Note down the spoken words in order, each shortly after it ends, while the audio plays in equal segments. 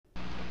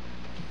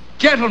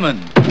Gentlemen,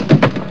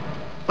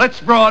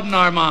 let's broaden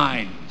our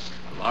minds.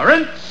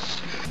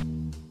 Lawrence?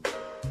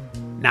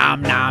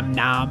 Nom nom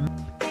nom.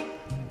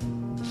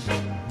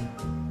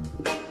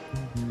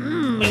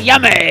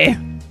 Yummy!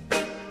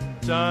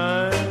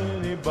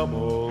 Tiny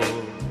bubbles.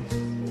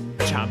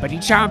 Chompity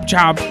chomp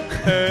chomp.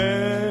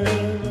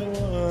 And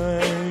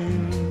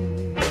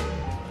wine.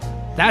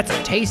 That's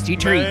a tasty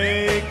treat.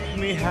 Make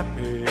me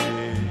happy.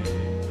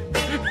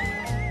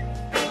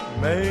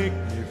 Make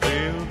me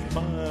feel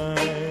fine.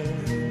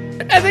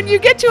 And then you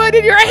get to it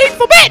and you're a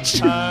hateful bitch!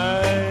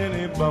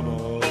 Tiny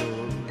bubbles.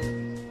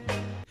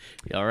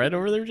 You all right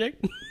over there, Jake?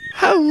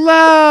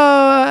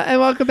 Hello, and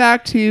welcome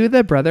back to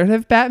the Brotherhood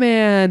of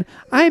Batman.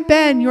 I'm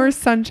Ben, your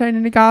sunshine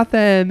in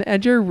Gotham,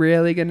 and you're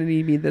really going to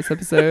need me this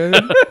episode.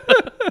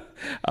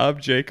 I'm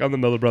Jake. I'm the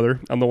Miller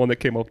brother. I'm the one that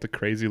came up with the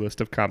crazy list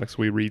of comics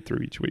we read through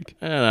each week.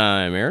 And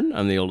I'm Aaron.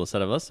 I'm the oldest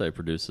out of us. I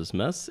produce this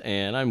mess,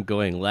 and I'm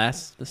going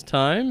last this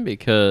time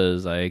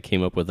because I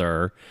came up with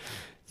our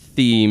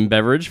theme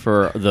beverage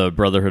for the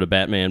Brotherhood of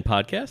Batman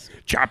podcast.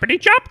 Choppity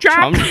chop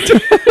chop.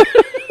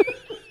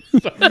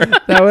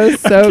 That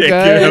was so Can't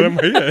get it out of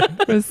good. my head.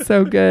 It was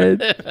so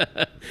good.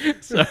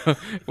 So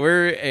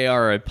we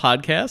are a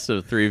podcast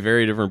of three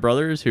very different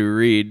brothers who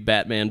read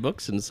Batman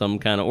books in some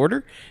kind of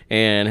order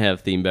and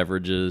have theme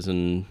beverages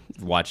and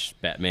watch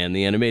Batman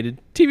the animated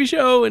TV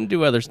show and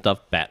do other stuff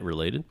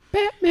bat-related.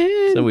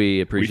 Batman. So we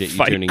We appreciate you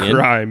fight tuning in.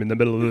 crime in the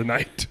middle of the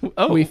night.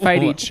 Oh, We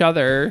fight each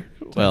other.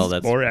 Well,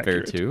 that's more fair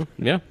accurate. too.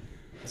 Yeah.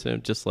 So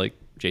just like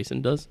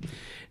Jason does.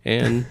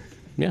 And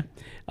yeah.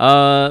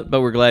 But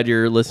we're glad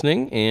you're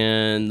listening.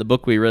 And the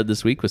book we read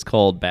this week was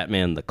called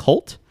Batman the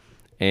Cult.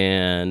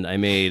 And I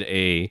made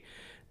a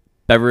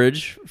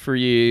beverage for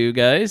you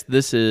guys.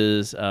 This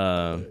is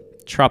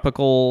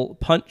tropical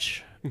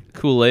punch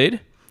Kool-Aid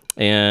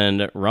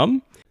and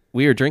rum.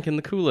 We are drinking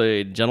the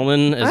Kool-Aid,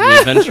 gentlemen, as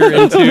we venture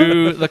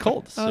into the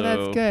cult. Oh, So,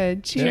 that's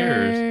good.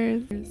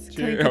 Cheers.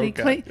 Cheers. Clankety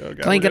clank. Oh,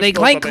 God. Clankety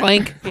clank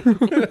clank.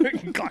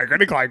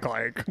 Clankety clank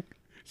clank.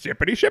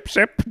 Sippity sip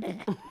sip.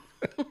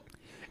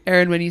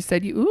 Aaron, when you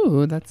said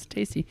ooh, that's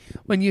tasty.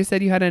 When you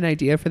said you had an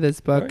idea for this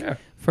book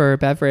for a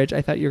beverage,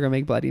 I thought you were going to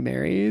make Bloody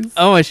Marys.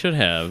 Oh, I should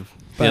have.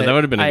 Yeah, But that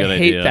would have been a good I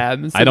hate idea.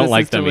 them, so I don't this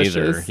like is them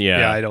either. delicious.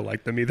 Yeah. I don't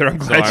like them either. I'm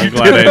So glad I'm you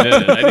glad I did. did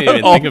it. I didn't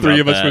even All think about three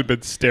of us that. would have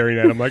been staring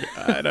at him like,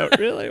 I don't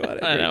really want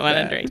to I don't want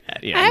to drink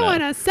that. Yeah, I no.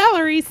 want a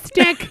celery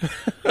stick.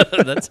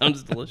 That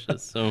sounds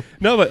delicious. So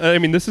No, but I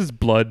mean, this is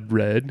blood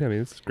red. I mean,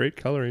 it's great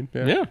coloring.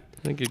 yeah,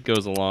 I think it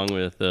goes along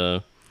with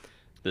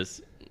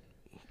this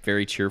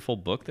very cheerful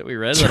book that we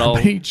read that I'll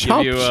Chompity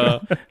give you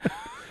chomp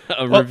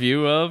a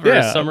review of or a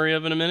yeah. summary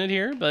of in a minute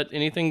here. But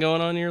anything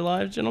going on in your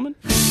lives, gentlemen?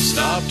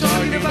 Stop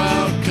talking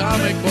about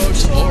comic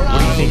books or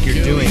What do you think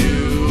you're doing,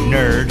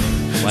 nerd?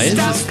 Why is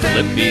this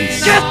clip being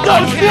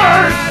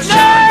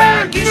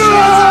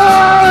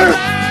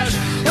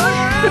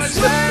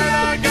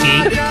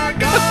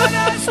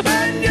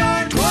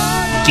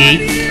Geek.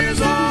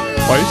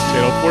 Why is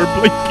Channel 4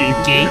 blinking?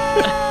 Geek.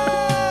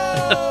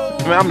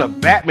 Man, I'm the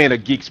Batman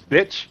of geeks,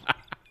 bitch.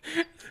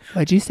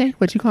 What'd you say?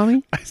 What'd you call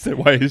me? I said,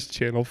 why is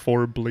Channel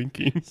 4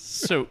 blinking?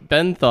 So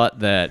Ben thought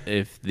that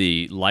if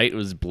the light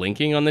was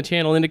blinking on the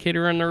channel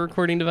indicator on the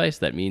recording device,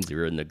 that means we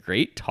were in the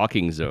great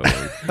talking zone.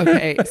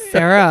 Okay,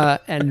 Sarah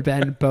and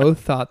Ben both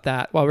thought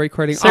that while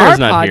recording Sarah's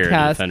our not here to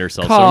podcast. defend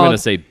herself, so I'm called- going to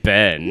say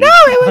Ben. No,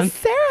 it was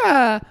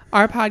Sarah.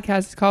 Our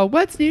podcast is called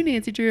What's New,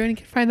 Nancy Drew, and you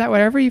can find that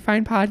wherever you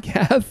find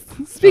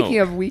podcasts. Speaking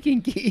Oh. of Week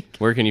in Geek.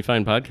 Where can you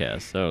find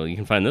podcasts? So you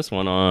can find this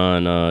one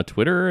on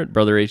Twitter at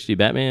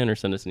BrotherHDBatman or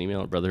send us an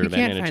email at You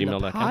can't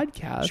brotherhoodbatman@gmail.com. find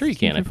the podcast. Sure you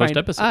can. I post find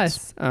episodes.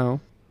 Us. Oh,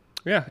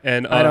 Yeah,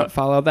 and I don't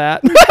follow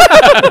that.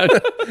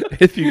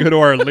 if you go to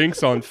our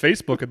links on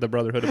Facebook at the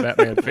Brotherhood of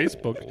Batman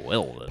Facebook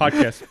Well, then.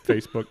 podcast,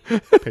 Facebook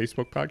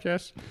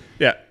podcast.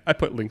 Yeah, I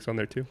put links on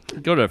there too.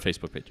 Go to our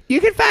Facebook page. You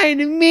can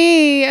find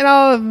me and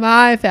all of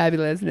my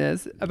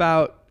fabulousness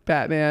about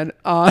Batman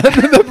on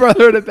the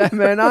Brotherhood of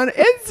Batman on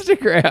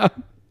Instagram.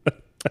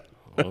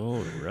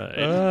 All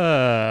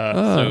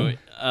right.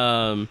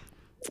 So,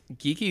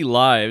 Geeky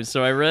Live.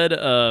 So I read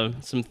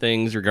some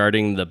things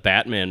regarding the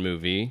Batman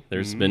movie.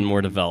 There's been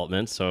more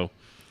development. So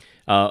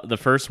the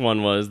first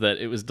one was that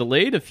it was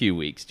delayed a few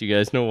weeks. Do you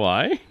guys know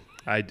why?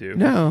 I do.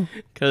 No.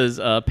 Because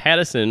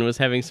Pattison was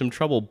having some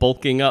trouble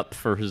bulking up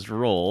for his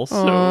role.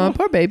 So, Aw,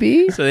 poor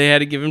baby. so they had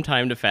to give him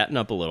time to fatten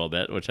up a little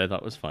bit, which I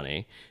thought was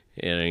funny.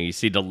 You know, you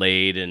see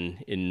delayed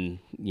in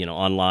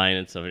online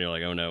and stuff, and you're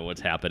like, oh no,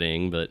 what's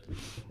happening? But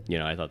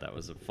I thought that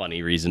was a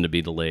funny reason to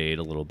be delayed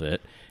a little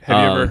bit.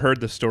 Have you ever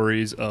heard the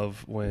stories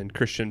of when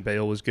Christian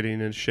Bale was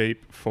getting in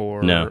shape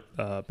for No.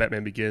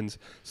 Batman Begins?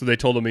 So they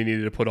told him he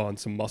needed to put on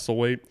some muscle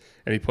weight,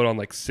 and he put on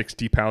like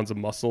 60 pounds of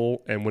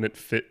muscle and wouldn't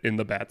fit in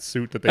the bat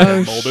suit that they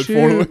had molded for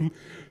shoot. him.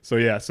 So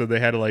yeah, so they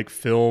had to like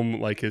film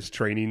like his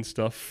training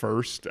stuff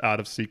first out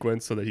of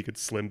sequence so that he could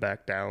slim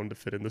back down to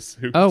fit in the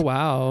suit. Oh,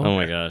 wow. Oh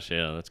my gosh,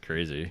 yeah, that's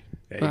crazy.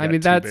 Yeah, he I got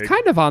mean, too that's big.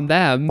 kind of on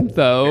them,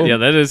 though. Yeah,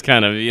 that is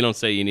kind of, you don't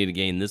say you need to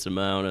gain this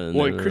amount. And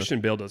Well, and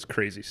Christian Bale does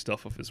crazy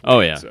stuff with his weight. Oh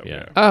yeah, so,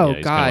 yeah. Oh, yeah, he's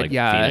kinda God, like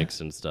yeah. Phoenix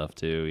and stuff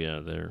too.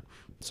 Yeah, they're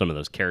some of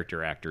those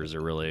character actors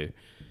are really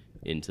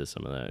into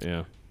some of that.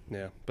 Yeah.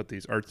 Yeah, but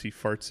these artsy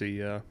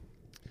fartsy,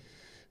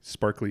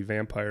 sparkly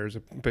vampires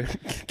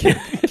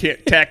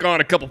can't tack on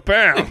a couple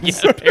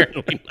pounds. Yeah,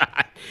 apparently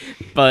not.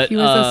 But He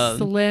was a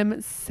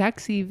slim,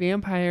 sexy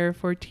vampire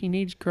for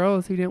teenage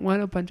girls who didn't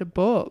want a bunch of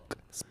bulk.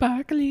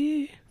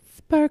 sparkly.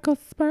 Sparkle,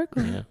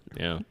 sparkle.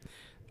 Yeah,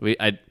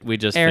 yeah. We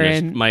just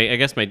Aaron.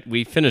 finished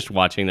we finished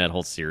watching that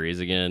whole series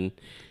again.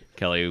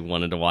 Kelly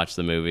wanted to watch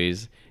the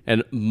movies,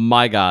 and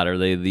my God, are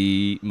they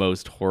the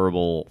most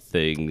horrible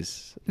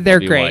things? They're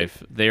of your great.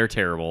 life. They are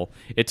terrible.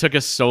 It took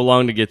us so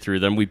long to get through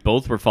them. We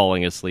both were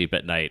falling asleep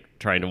at night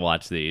trying to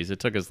watch these. It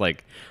took us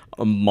like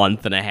a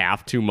month and a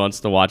half, 2 months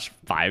to watch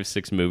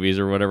 5-6 movies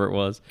or whatever it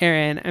was.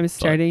 Aaron, I'm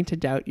starting to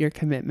doubt your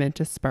commitment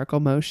to sparkle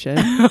motion.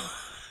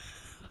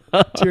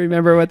 Do you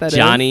remember what that is?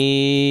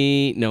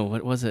 Johnny, no,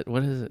 what was it?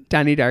 What is it?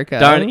 Donnie Darko.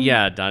 Donnie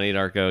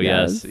Darko.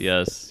 Yes.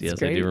 Yes. I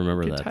great. do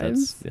remember Good that.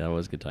 times. That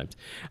was good times.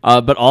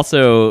 But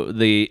also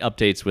the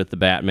updates with the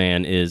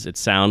Batman is it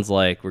sounds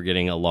like we're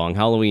getting a Long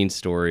Halloween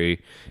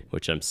story,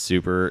 which I'm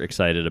super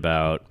excited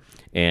about.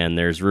 And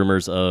there's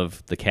rumors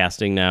of the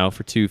casting now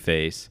for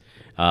Two-Face.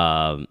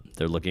 They're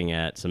looking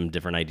at some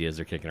different ideas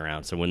they're kicking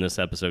around. So when this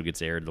episode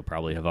gets aired, they'll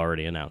probably have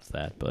already announced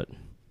that. But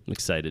I'm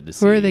excited to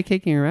see. Who are they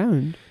kicking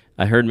around?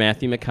 I heard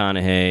Matthew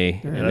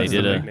McConaughey, and they That's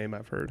did the a big name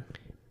I've heard.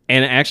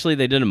 and actually,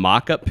 they did a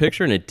mock-up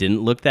picture, and it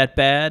didn't look that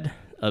bad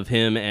of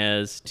him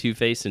as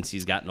Two-Face since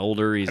he's gotten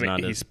older. He's I mean, not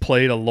he's as...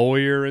 played a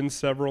lawyer in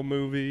several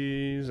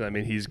movies. I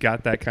mean, he's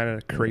got that kind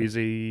of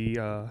crazy,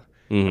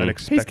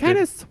 unexpected. He's kind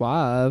of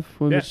suave.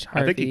 Yeah, Mitch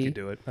I think he Harvey. could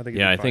do it. I think.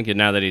 Yeah, I he'd be think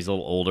now that he's a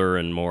little older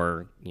and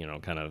more,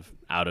 kind of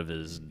out of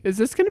his... Is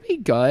this going to be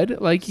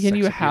good? Like, can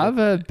you Sex appeal. have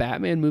a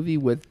Batman movie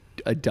with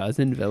a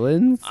dozen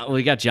villains?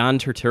 we got John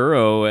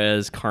Turturro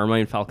as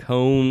Carmine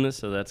Falcone,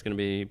 so that's going to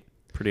be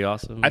pretty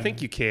awesome. I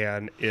think you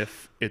can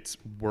if it's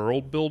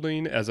world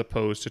building as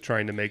opposed to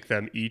trying to make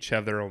them each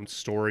have their own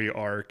story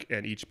arc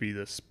and each be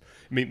this.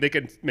 I mean, they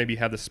could maybe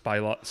have the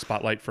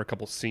spotlight for a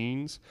couple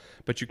scenes,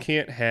 but you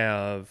can't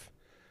have.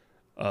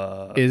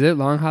 Is it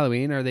Long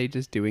Halloween? Are they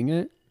just doing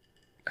it?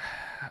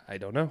 I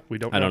don't know. We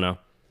don't. I don't know.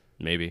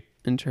 Maybe.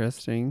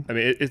 Interesting. I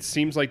mean, it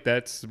seems like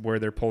that's where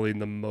they're pulling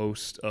the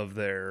most of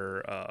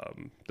their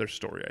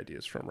story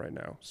ideas from right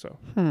now. So,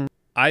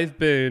 I've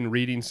been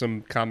reading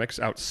some comics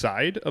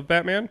outside of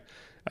Batman.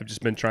 I've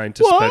just been trying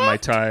to spend my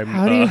time.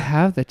 How do you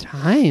have the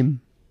time?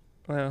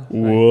 Well,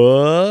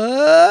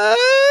 What?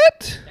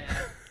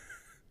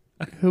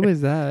 Who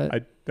is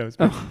that? that was.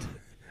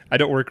 I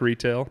don't work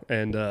retail,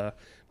 and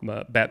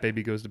my Bat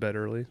Baby goes to bed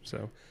early.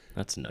 So,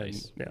 That's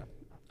nice.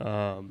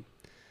 yeah.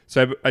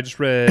 So I just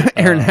read.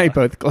 Aaron and I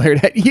both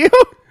glared at you.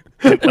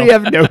 We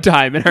have no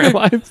time in our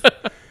lives.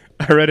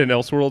 I read an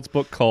Elseworlds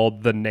book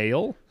called The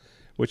Nail,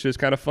 which is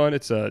kind of fun.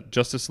 It's a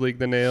Justice League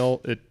The Nail.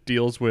 It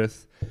deals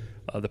with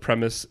the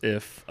premise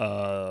if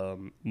Ma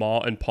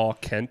and Pa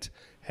Kent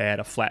had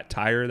a flat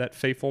tire that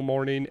fateful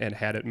morning and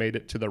hadn't made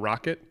it to the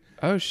rocket,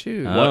 Oh,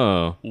 shoot.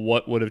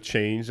 what would have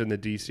changed in the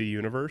DC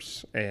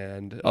universe?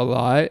 And A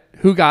lot.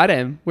 Who got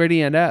him? Where'd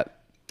he end up?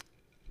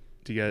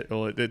 to get,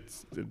 well,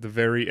 it's at the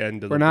very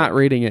end of We're the not book.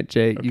 reading it,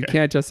 Jake. You Okay.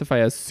 can't justify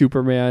a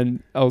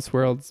Superman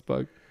Elseworlds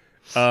book.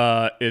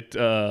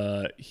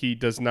 He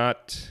does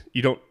not.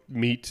 You don't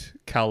meet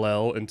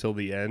Kal-El until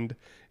the end,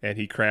 and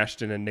he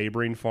crashed in a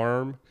neighboring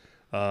farm,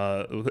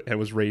 and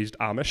was raised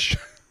Amish.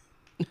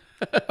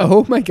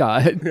 Oh, my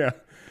God. Yeah.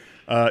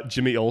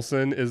 Jimmy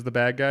Olsen is the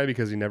bad guy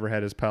because he never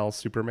had his pal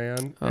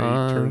Superman,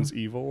 and he turns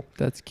evil.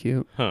 That's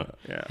cute. Huh.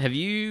 Yeah. Have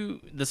you...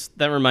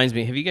 That reminds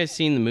me. Have you guys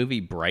seen the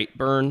movie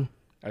Brightburn?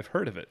 I've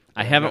heard of it.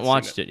 I haven't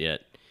watched it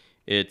yet.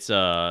 It's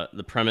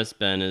the premise,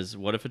 Ben, is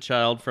what if a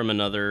child from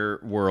another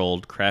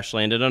world crash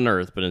landed on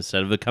Earth, but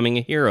instead of becoming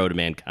a hero to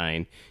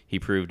mankind, he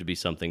proved to be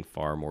something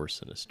far more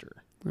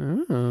sinister.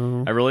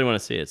 Oh. I really want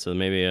to see it, so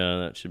maybe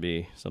that should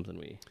be something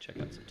we check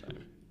out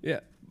sometime. Yeah.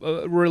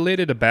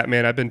 Related to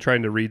Batman, I've been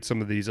trying to read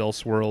some of these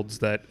Elseworlds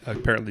that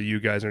apparently you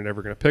guys are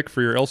never going to pick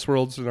for your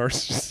Elseworlds in our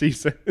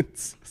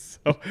seasons.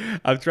 So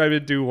I'm trying to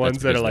do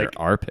ones That's that are because like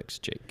they're our picks,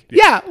 Jake.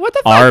 Yeah, what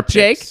the Our fuck,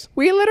 Jake? picks.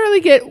 We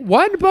literally get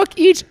one book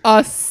each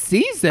a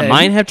season.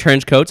 Mine have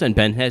trench coats, and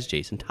Ben has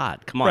Jason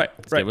Todd. Come on. Right,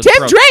 let's right. give us a Tim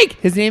pro- Drake!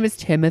 His name is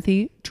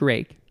Timothy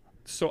Drake.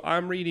 So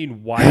I'm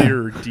reading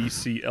wider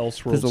DC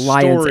Elseworlds This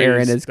alliance, stories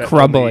Aaron, is that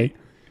crumbling. only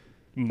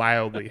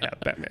mildly have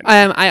Batman.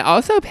 I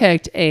also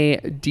picked a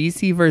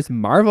DC vs.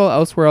 Marvel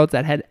Elseworlds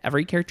that had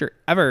every character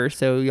ever,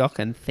 so y'all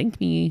can thank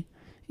me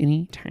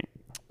anytime.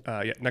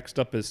 Yeah. Next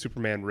up is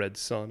Superman Red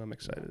Sun. I'm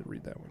excited to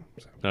read that one.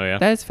 So. Oh, yeah?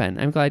 That is fun.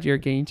 I'm glad you're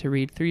getting to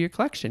read through your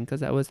collection because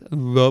that was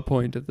the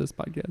point of this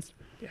podcast.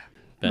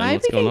 Ben, My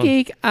what's going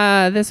Weekend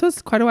on? Geek, this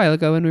was quite a while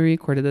ago when we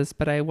recorded this,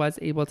 but I was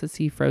able to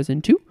see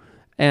Frozen 2.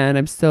 And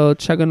I'm still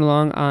chugging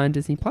along on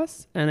Disney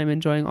Plus, and I'm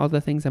enjoying all the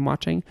things I'm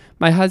watching.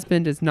 My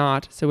husband is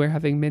not, so we're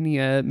having many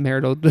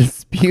marital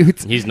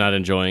disputes. He's not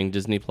enjoying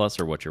Disney Plus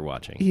or what you're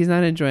watching. He's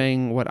not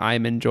enjoying what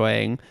I'm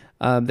enjoying.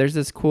 There's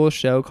this cool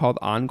show called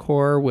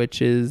Encore,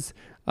 which is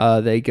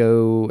They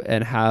go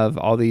and have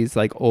all these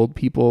like old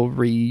people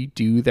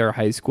redo their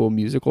high school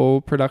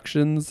musical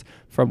productions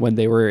from when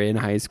they were in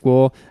high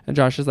school. And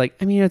Josh is like,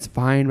 I mean, it's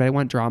fine, but I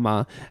want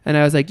drama. And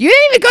I was like, you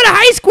didn't even go to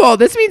high school.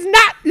 This is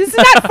not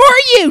for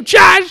you,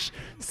 Josh.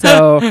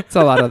 So it's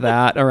a lot of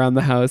that around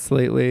the house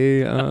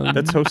lately.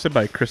 That's hosted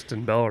by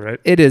Kristen Bell, right?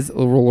 It is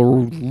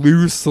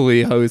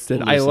loosely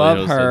hosted. I Loosely love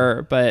hosted.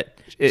 her, but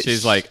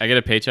She's like, I get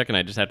a paycheck and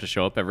I just have to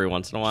show up every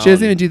once in a while. she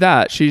doesn't and- even do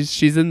that.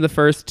 She's in the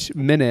first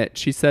minute.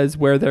 She says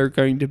where they're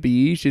going to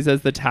be. She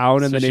says the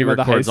town and So the she name of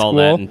the high records school. all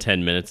that in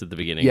 10 minutes at the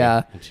beginning.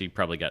 Yeah. And she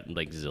probably got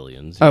like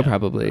zillions. Oh, Yeah.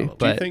 probably. Do you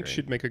But think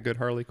she'd make a good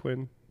Harley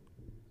Quinn?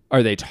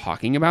 are they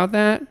talking about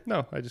that?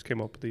 No, I just came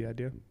up with the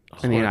idea.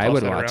 I mean, wanna I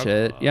would toss that watch around?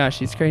 it. Yeah,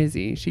 she's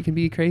crazy. She can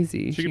be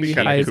crazy. She can be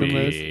can kinda highs and kooky.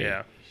 lows.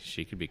 Yeah.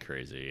 She could be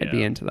crazy. I'd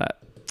be into that.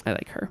 I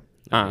like her.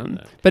 I get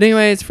that. But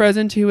anyways,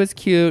 Frozen 2 was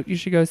cute. You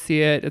should go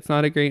see it. It's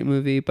not a great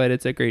movie, but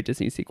it's a great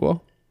Disney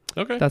sequel.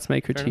 Okay. That's my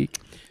critique.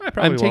 I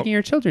probably I'm taking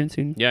your children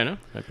soon. Yeah, I know.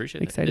 I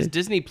appreciate it. Excited. Is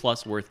Disney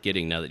Plus worth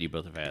getting now that you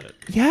both have had it?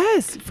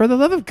 Yes, for the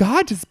love of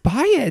God, just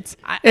buy it. It's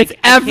I can't-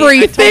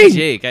 everything. I told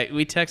Jake,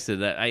 we texted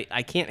that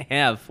I can't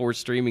have 4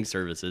 streaming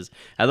services.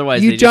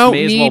 Otherwise, You they just don't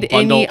may as well need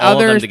bundle any all of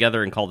other- them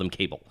together and call them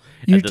cable.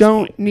 You at this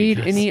don't point, need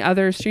because- any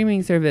other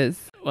streaming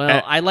service.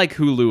 Well, I like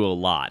Hulu a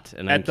lot,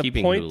 and I'm At the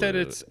keeping point Hulu. that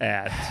it's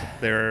at,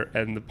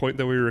 and the point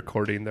that we're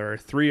recording, there are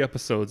 3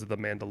 episodes of The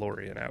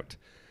Mandalorian out.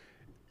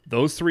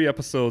 Those 3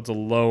 episodes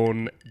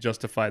alone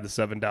justify the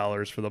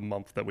 $7 for the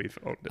month that we've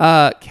owned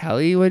it.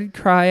 Kelly would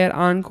cry at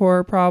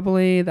Encore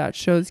probably. That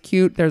show's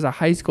cute. There's a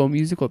High School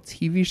Musical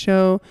TV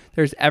show.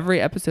 There's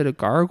every episode of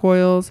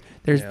Gargoyles.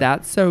 There's Yeah.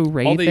 That's So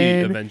Raven. All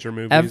the Avenger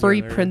movies Every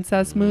are there.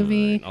 princess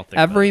movie. I'll think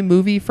Every about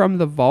movie from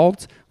the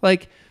vault.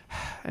 Like,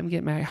 I'm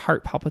getting my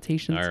heart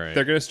palpitations. All right.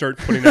 They're going to start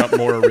putting out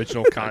more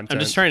original content. I'm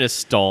just trying to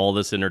stall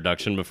this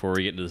introduction before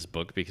we get into this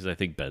book because I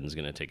think Ben's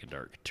going to take a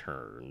dark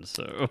turn.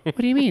 So What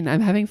do you mean? I'm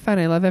having fun.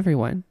 I love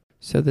everyone.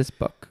 So this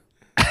book.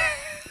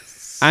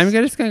 I'm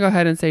just going to go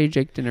ahead and say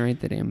Jake didn't write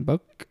the damn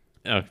book.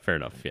 oh, fair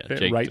enough. Yeah, They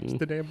Jake. write didn't-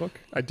 the damn book.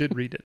 I did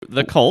read it.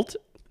 The Cult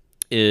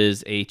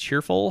is a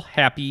cheerful,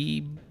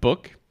 happy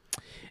book,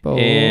 Bo-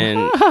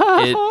 and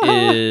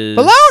it is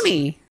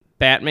Baloney!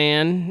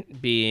 Batman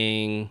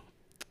being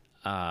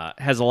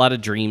has a lot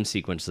of dream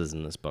sequences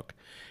in this book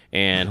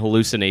and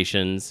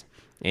hallucinations,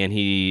 and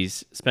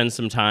he's spent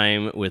some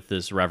time with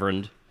this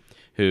reverend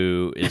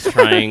who is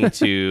trying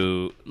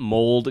to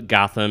mold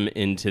Gotham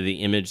into the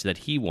image that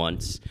he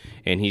wants,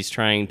 and he's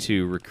trying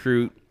to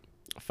recruit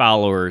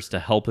followers to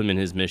help him in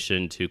his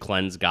mission to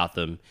cleanse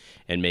Gotham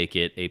and make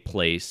it a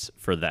place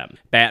for them.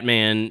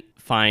 Batman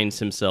finds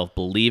himself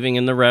believing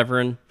in the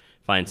Reverend,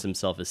 finds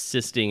himself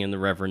assisting in the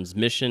Reverend's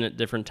mission at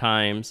different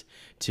times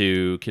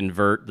to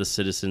convert the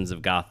citizens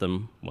of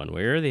Gotham, one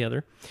way or the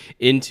other,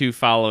 into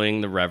following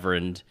the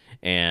Reverend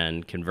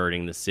and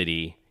converting the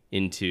city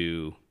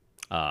into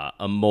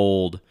a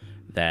mold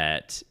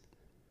that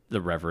the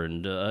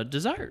Reverend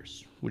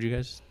desires. Would you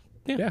guys?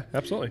 Yeah,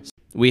 absolutely.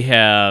 We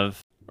have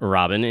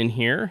Robin in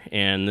here,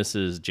 and this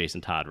is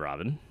Jason Todd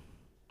Robin,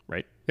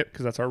 right? Yep,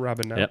 because that's our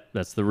Robin now. Yep,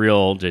 that's the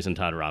real Jason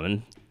Todd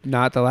Robin.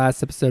 Not the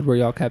last episode where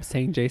y'all kept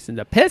saying Jason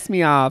to piss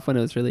me off when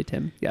it was really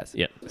Tim. Yes.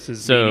 Yep. This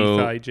is So- meaty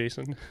thigh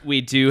Jason. We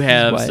do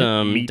have what?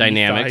 some Meaty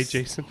dynamics. thigh,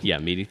 Jason. Yeah,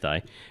 meaty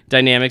thigh.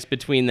 Dynamics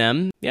between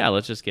them. Yeah,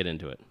 let's just get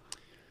into it.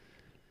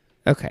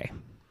 Okay.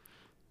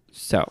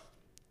 So,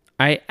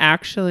 I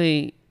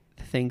actually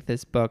think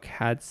this book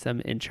had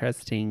some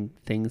interesting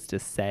things to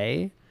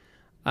say.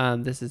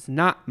 This is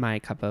not my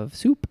cup of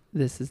soup.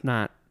 This is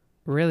not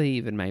really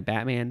even my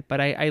Batman, but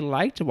I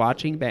liked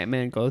watching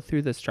Batman go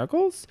through the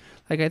struggles.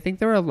 Like, I think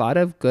there were a lot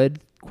of good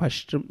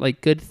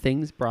good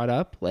things brought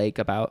up, like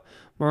about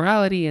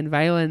morality and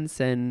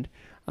violence. And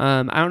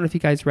I don't know if you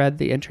guys read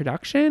the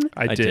introduction.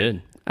 I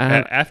did.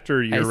 Um,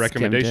 After your skimmed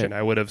recommendation, it.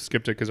 I would have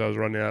skipped it because I was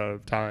running out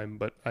of time,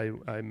 but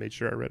I made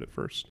sure I read it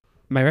first.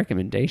 My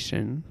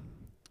recommendation.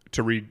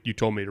 To read, you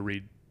told me to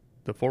read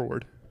the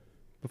foreword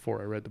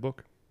before I read the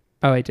book.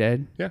 Oh, I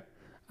did. Yeah.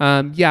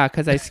 Yeah,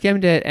 because I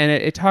skimmed it, and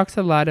it talks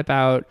a lot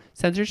about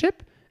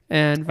censorship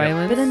and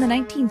violence. But in the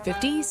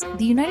 1950s,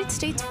 the United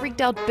States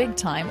freaked out big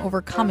time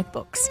over comic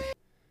books.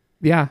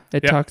 Yeah,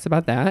 it Yeah. talks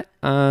about that.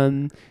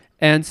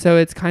 And so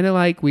it's kind of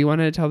like we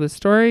wanted to tell this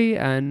story,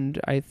 and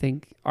I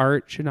think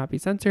art should not be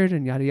censored,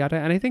 and yada yada.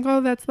 And I think all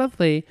of that's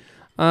lovely.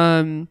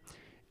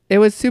 It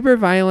was super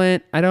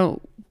violent. I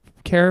don't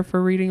care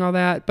for reading all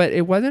that, but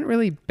it wasn't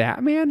really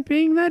Batman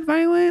being that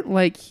violent.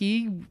 Like,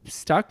 he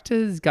stuck to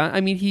his gun. I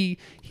mean, he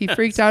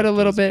freaked out a Stuck to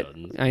little his bit.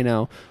 guns. I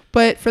know.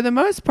 But for the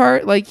most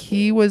part, like,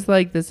 he was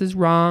like, this is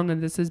wrong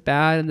and this is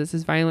bad and this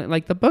is violent.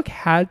 Like, the book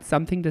had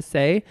something to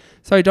say.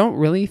 So I don't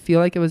really feel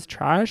like it was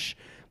trash,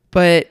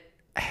 but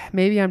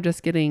maybe I'm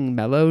just getting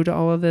mellow to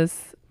all of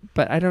this,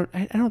 but I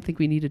don't think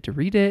we needed to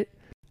read it.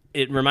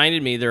 It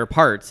reminded me, there are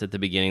parts at the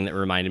beginning that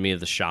reminded me of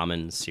the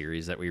Shaman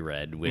series that we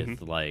read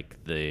with like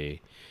the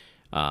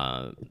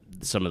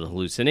some of the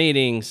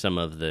hallucinating, some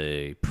of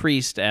the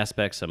priest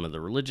aspects, some of the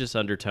religious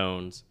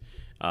undertones.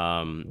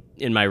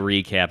 In my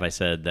recap, I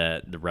said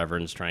that the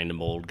Reverend's trying to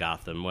mold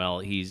Gotham. Well,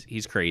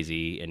 he's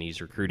crazy, and he's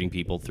recruiting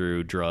people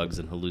through drugs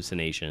and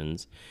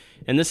hallucinations.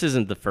 And this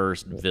isn't the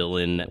first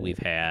villain that we've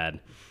had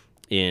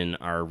in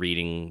our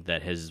reading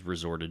that has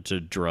resorted to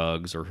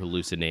drugs or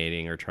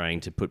hallucinating or trying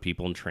to put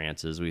people in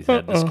trances. We've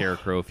had the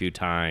Scarecrow a few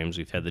times.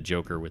 We've had the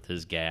Joker with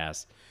his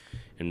gas.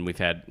 And we've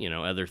had,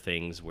 other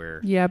things where...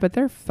 Yeah, but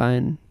they're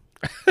fun.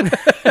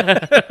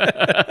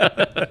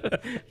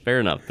 Fair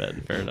enough,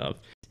 Ben. Fair enough.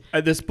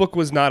 This book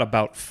was not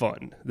about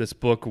fun. This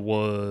book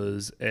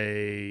was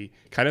a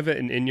kind of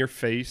an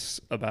in-your-face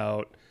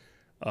about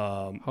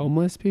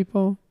Homeless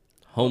people?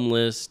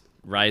 Homeless,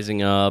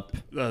 rising up.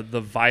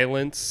 the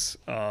violence,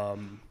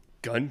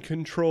 gun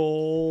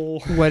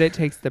control. What it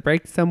takes to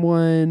break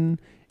someone.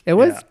 It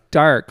was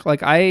dark.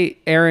 Like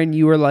Aaron,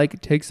 you were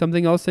like, take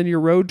something else in your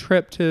road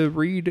trip to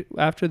read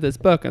after this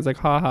book. I was like,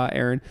 haha,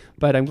 Aaron.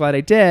 But I'm glad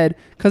I did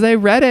because I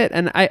read it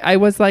and I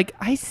was like,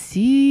 I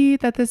see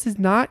that this is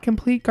not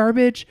complete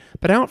garbage,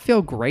 but I don't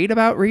feel great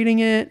about reading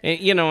it.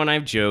 And, and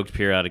I've joked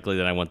periodically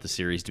that I want the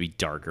series to be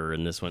darker.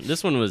 And this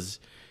one was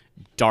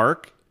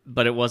dark,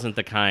 but it wasn't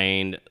the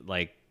kind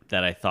like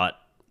that I thought.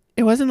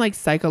 It wasn't like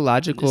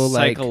psychological, ooh,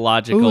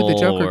 the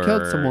Joker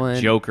killed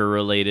someone. Joker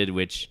related,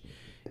 which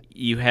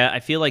I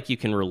feel like you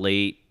can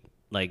relate,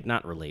 like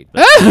not relate,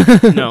 but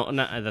no,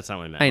 that's not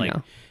what I meant. I like,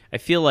 know. I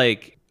feel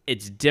like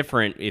it's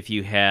different if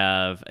you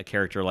have a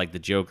character like the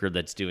Joker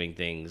that's doing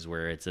things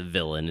where it's a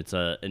villain, it's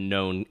a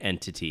known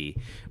entity,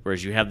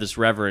 whereas you have this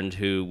Reverend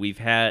who we've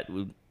had,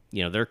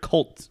 there are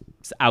cults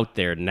out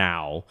there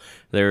now.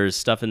 There's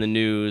stuff in the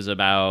news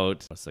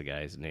about, what's the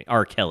guy's name?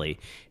 R. Kelly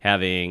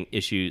having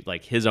issues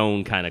like his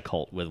own kind of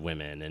cult with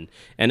women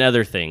and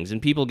other things.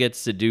 And people get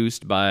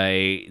seduced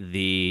by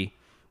the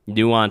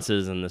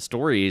nuances and the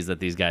stories that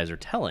these guys are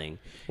telling.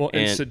 Well,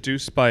 and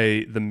seduced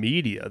by the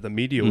media. The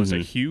media was a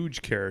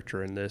huge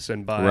character in this,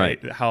 and by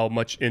how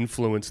much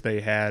influence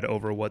they had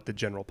over what the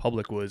general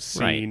public was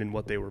seeing and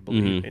what they were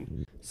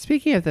believing.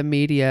 Speaking of the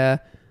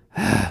media,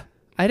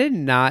 I did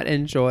not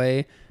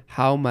enjoy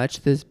how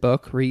much this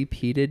book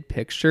repeated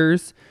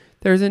pictures.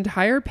 There's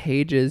entire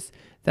pages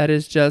that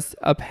is just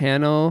a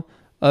panel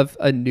of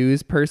a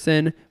news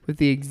person with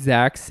the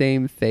exact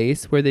same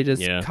face where they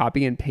just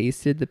copy and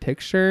pasted the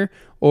picture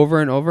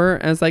over and over.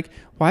 And I was like,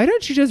 why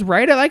don't you just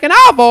write it like a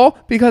novel?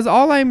 Because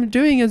all I'm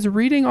doing is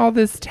reading all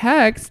this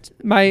text.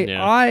 My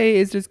eye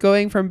is just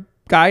going from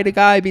guy to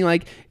guy being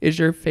like, is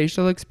your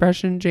facial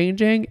expression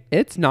changing?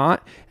 It's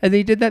not. And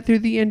they did that through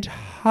the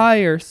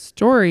entire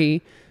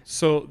story.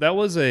 So that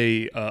was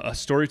a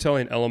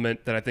storytelling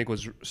element that I think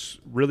was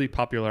really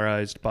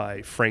popularized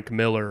by Frank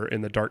Miller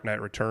in The Dark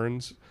Knight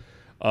Returns.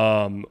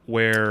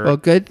 Where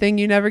good thing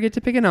you never get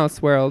to pick an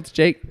Elseworlds,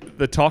 Jake.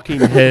 The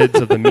talking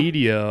heads of the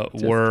media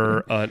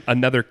were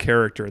another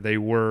character. They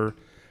were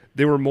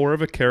more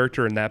of a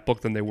character in that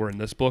book than they were in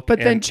this book. But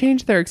then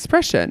changed their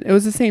expression. It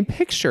was the same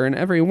picture in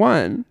every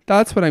one.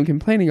 That's what I'm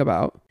complaining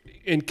about.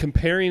 In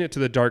comparing it to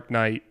The Dark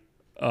Knight,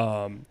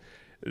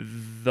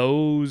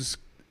 those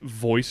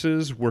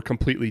voices were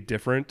completely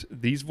different.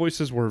 These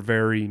voices were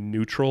very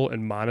neutral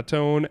and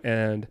monotone,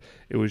 and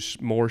it was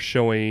more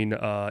showing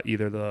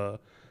either the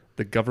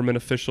government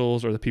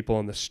officials or the people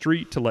on the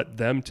street to let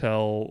them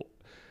tell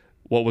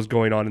what was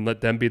going on and let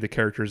them be the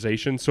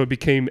characterization. So it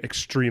became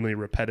extremely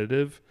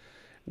repetitive,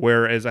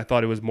 whereas I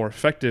thought it was more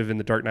effective in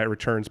The Dark Knight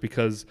Returns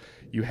because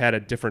you had a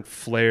different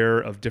flair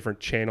of different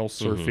channel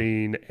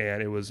surfing,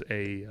 and it was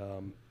a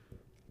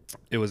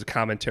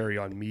commentary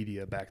on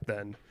media back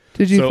then.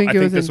 Did you think it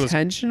was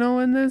intentional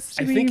in this?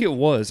 I think it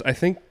was. I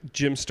think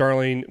Jim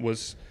Starlin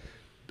was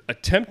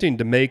attempting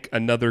to make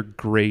another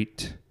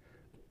great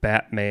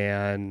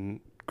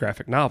Batman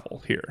graphic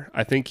novel here.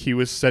 I think he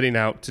was setting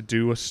out to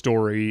do a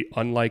story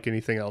unlike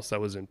anything else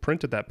that was in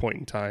print at that point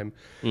in time.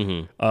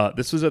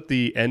 This was at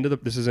the end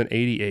of this is in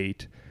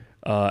 88,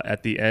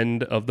 at the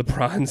end of the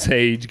Bronze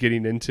Age,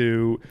 getting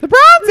into the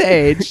Bronze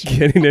Age,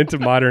 getting into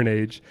modern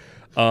age.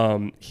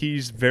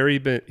 He's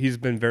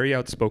been very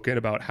outspoken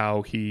about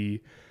how he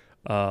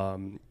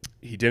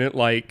didn't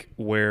like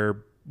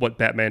what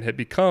Batman had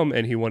become,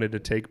 and he wanted to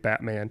take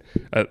Batman.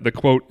 The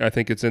quote, I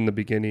think it's in the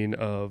beginning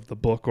of the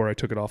book, or I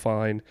took it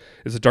offline,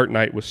 is the Dark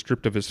Knight was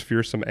stripped of his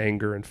fearsome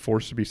anger and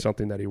forced to be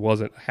something that he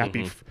wasn't.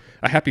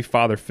 A happy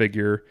father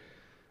figure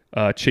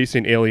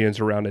chasing aliens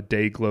around a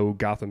day-glow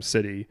Gotham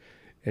City.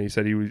 And he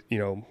said he was,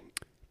 Do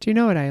you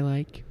know what I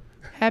like?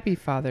 Happy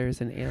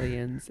fathers and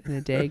aliens in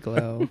a day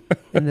glow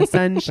in the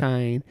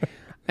sunshine.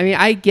 I mean,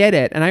 I get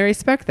it, and I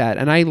respect that,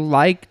 and I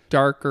like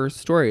darker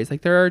stories.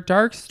 Like, there are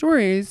dark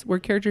stories where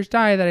characters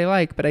die that I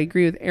like, but I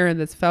agree with Aaron,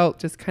 this felt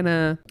just kind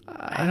of...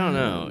 I don't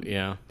know,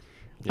 yeah.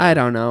 I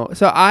don't know.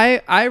 So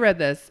I read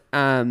this.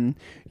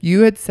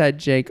 You had said,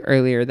 Jake,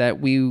 earlier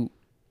that you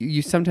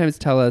sometimes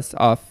tell us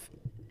off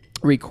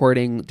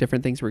recording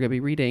different things we're going to be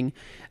reading,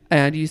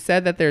 and you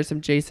said that there's a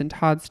Jason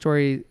Todd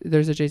story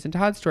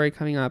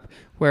coming up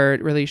where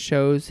it really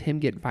shows him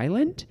get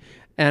violent.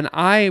 And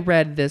I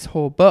read this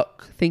whole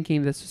book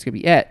thinking this was going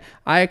to be it.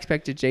 I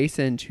expected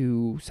Jason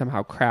to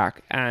somehow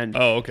crack and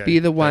be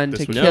the one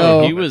to kill.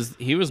 No,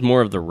 he was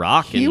more of the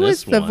Rock He in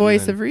was this the one.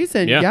 voice of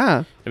reason.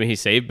 Yeah. I mean, he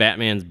saved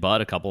Batman's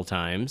butt a couple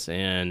times,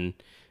 and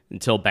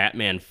until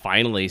Batman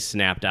finally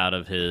snapped out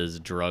of his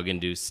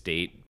drug-induced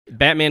state,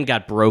 Batman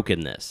got broke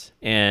in this.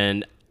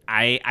 And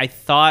I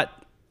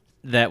thought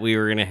that we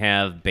were going to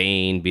have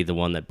Bane be the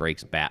one that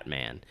breaks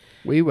Batman.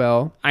 We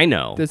will. I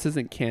know. This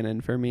isn't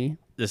canon for me.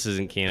 This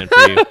isn't canon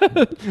for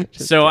you.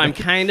 So I'm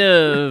kind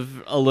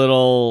of a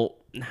little,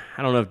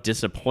 I don't know, if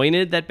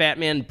disappointed that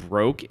Batman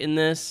broke in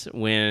this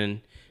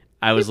when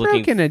I was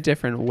looking. Broke in a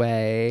different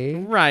way.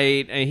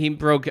 Right. And he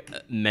broke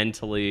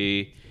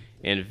mentally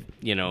and,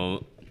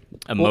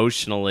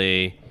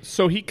 emotionally.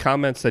 So he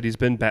comments that he's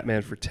been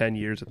Batman for 10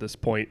 years at this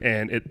point,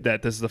 and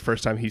that this is the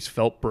first time he's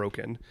felt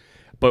broken.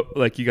 But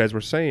like you guys were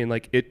saying,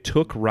 like it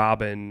took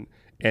Robin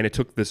and it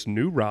took this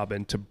new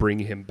Robin to bring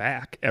him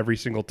back every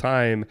single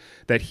time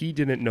that he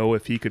didn't know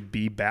if he could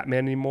be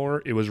Batman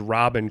anymore. It was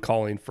Robin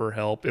calling for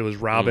help. It was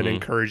Robin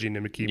encouraging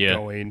him to keep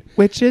going.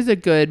 Which is a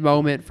good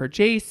moment for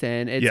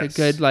Jason. It's a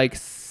good,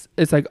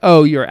 it's like,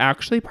 oh, you're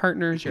actually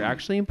partners. You're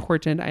actually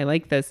important. I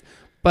like this.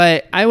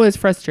 But I was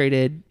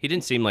frustrated. He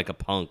didn't seem like a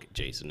punk,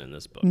 Jason, in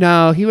this book.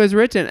 No, he was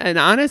written. And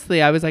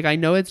honestly, I was like, I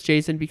know it's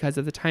Jason because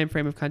of the time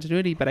frame of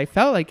continuity, but I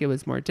felt like it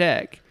was more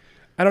Dick.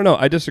 I don't know.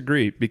 I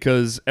disagree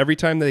because every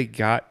time they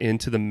got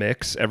into the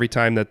mix, every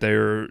time that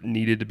there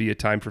needed to be a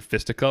time for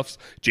fisticuffs,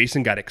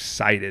 Jason got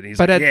excited. He's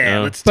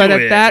let's do it. But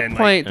at that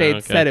point,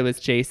 they'd said it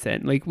was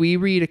Jason. Like we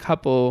read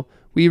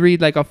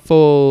like a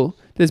full,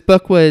 this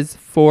book was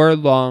 4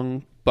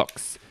 long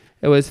books.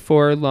 It was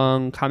 4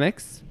 long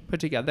comics put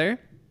together.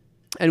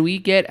 And we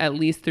get at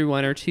least through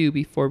 1 or 2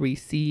 before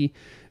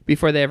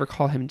they ever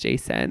call him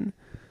Jason.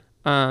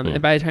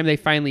 And by the time they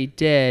finally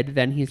did,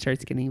 then he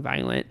starts getting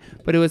violent.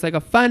 But it was like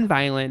a fun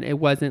violent. It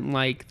wasn't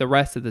like the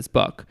rest of this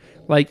book.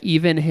 Like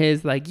even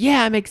his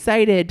I'm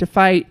excited to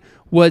fight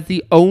was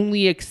the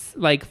only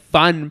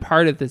fun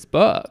part of this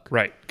book.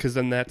 Right, because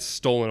then that's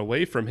stolen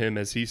away from him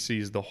as he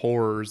sees the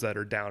horrors that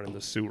are down in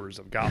the sewers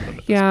of Gotham.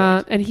 At this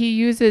point. And he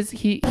uses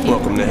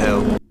Welcome to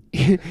hell.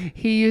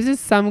 he uses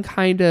some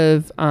kind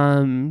of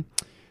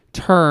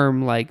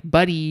term like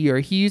buddy, or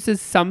he uses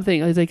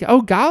something. He's like,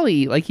 oh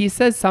golly, like he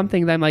says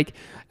something that I'm like,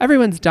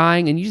 everyone's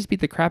dying and you just beat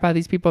the crap out of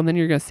these people and then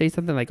you're gonna say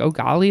something like, oh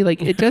golly,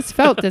 like it just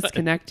felt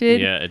disconnected.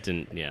 It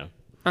didn't.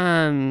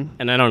 And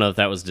I don't know if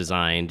that was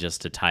designed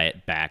just to tie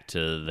it back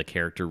to the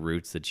character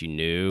roots that you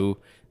knew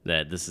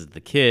that this is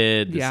the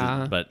kid.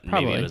 But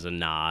probably. Maybe it was a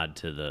nod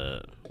to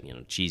the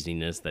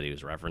cheesiness that he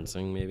was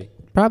referencing. Maybe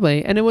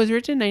probably. And it was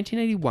written in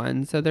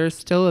 1981, so there's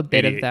still a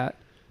bit 88. of that.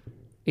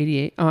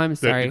 88. Oh, I'm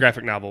sorry. The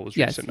graphic novel was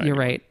yes, recent. You're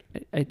right.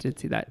 I did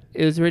see that.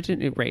 It was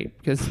written right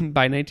because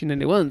by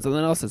 1991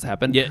 something else has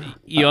happened. Yeah,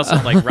 you also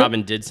like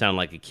Robin did sound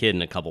like a kid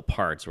in a couple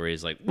parts where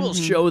he's like, "We'll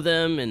show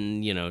them,"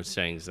 and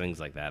saying things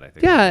like that. I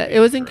think. Yeah, it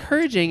was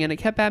encouraging and it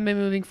kept Batman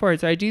moving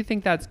forward. So I do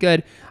think that's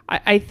good.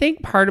 I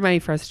think part of my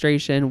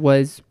frustration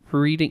was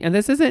reading, and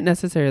this isn't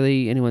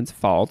necessarily anyone's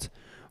fault,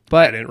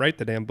 but I didn't write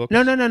the damn book.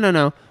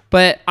 No.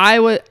 But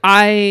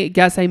I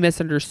guess I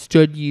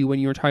misunderstood you when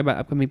you were talking about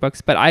upcoming books.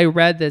 But I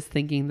read this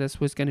thinking this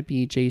was going to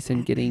be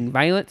Jason getting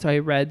violent. So I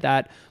read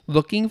that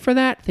looking for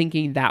that,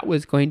 thinking that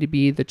was going to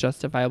be the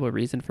justifiable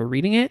reason for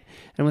reading it.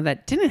 And when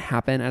that didn't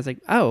happen, I was like,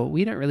 oh,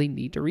 we don't really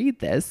need to read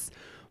this.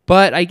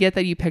 But I get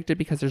that you picked it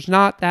because there's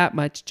not that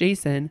much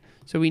Jason.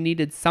 So we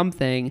needed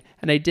something.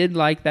 And I did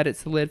like that it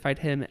solidified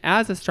him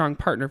as a strong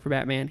partner for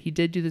Batman. He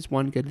did do this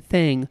one good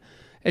thing.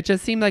 It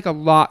just seemed like a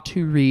lot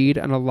to read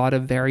and a lot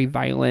of very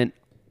violent,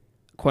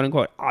 quote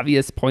unquote,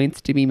 obvious points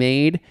to be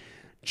made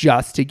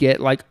just to get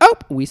like, oh,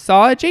 we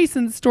saw a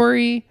Jason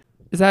story.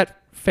 Is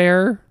that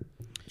fair?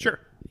 Sure.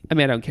 I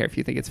mean, I don't care if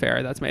you think it's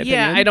fair. That's my opinion.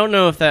 Yeah, I don't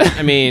know if that.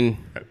 I mean,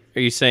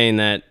 are you saying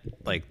that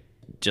like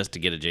just to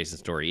get a Jason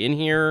story in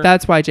here?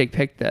 That's why Jake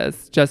picked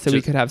this, just so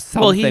we could have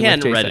something. Well, he with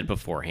hadn't Jason. read it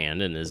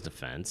beforehand in his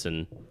defense,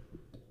 and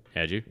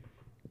had you?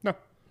 No.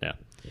 Yeah.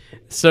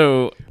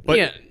 So, But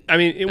yeah.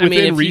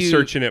 within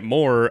researching it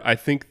more, I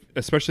think,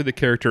 especially the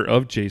character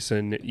of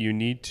Jason, you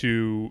need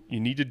to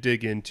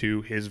dig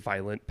into his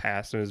violent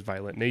past and his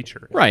violent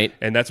nature, Right.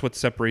 And that's what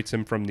separates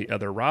him from the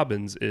other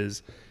Robins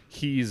is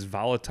he's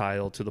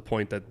volatile to the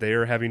point that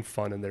they're having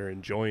fun and they're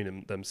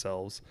enjoying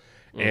themselves,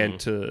 and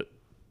to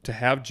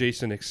have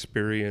Jason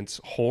experience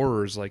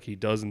horrors like he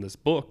does in this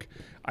book,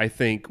 I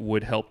think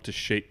would help to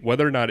shape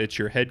whether or not it's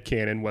your head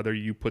canon, whether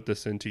you put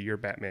this into your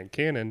Batman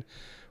canon,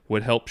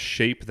 would help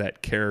shape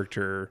that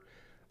character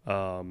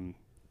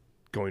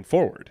going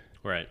forward.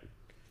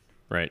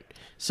 Right.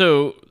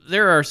 So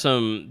there are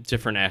some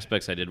different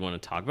aspects I did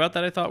want to talk about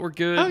that I thought were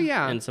good. Oh,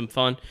 yeah. And some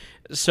fun.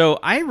 So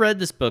I read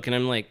this book and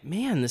I'm like,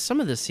 man, some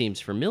of this seems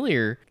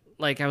familiar.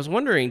 Like I was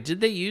wondering,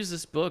 did they use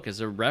this book as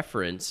a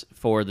reference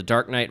for The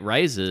Dark Knight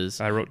Rises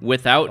I wrote a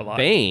without lot.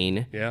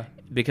 Bane? Yeah.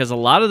 Because a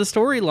lot of the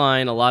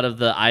storyline, a lot of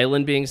the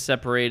island being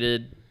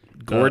separated,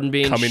 Gordon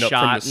being coming up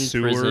shot from the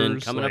in prison,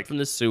 sewers, coming up like- from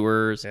the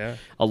sewers. Yeah.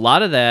 A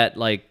lot of that,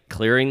 like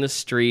clearing the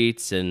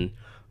streets and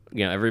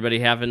everybody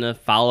having to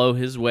follow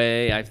his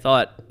way. I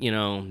thought,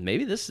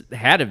 maybe this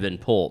had to have been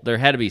pulled. There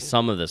had to be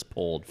some of this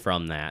pulled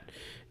from that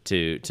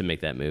to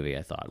make that movie,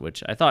 I thought,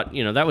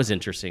 that was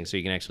interesting. So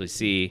you can actually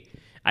see,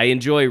 I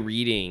enjoy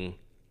reading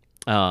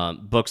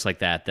books like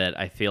that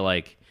I feel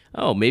like,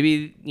 oh,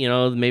 maybe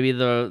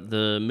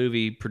the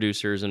movie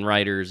producers and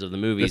writers of the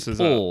movies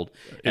pulled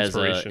as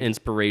an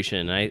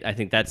inspiration. I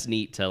think that's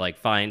neat to like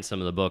find some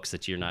of the books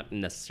that you're not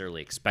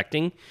necessarily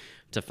expecting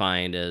to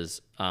find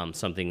as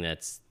something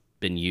that's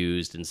been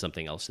used in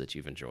something else that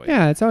you've enjoyed.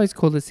 Yeah, it's always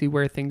cool to see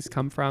where things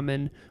come from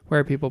and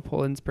where people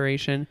pull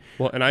inspiration.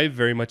 Well, and I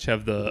very much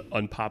have the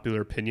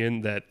unpopular opinion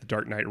that The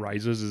Dark Knight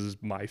Rises is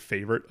my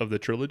favorite of the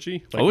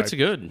trilogy. It's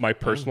good. My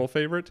personal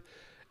favorite.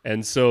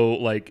 And so,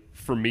 like,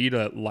 for me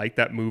to like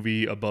that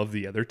movie above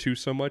the other two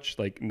so much,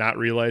 like, not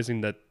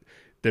realizing that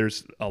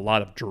there's a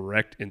lot of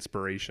direct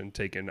inspiration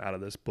taken out of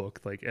this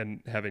book, like,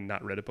 and having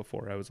not read it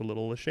before, I was a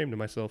little ashamed of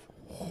myself.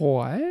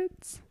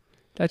 What?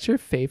 That's your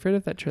favorite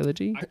of that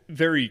trilogy?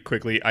 Very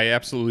quickly, I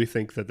absolutely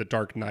think that The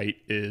Dark Knight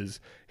is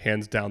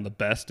hands down the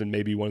best and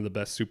maybe one of the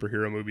best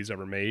superhero movies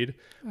ever made.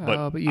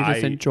 But you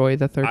just enjoy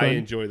the third one? I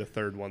enjoy the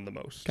third one the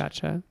most.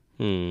 Gotcha.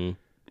 I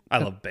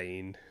love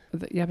Bane.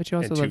 Yeah, but you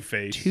also love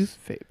Two-Face.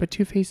 But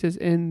Two-Face is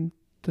in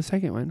the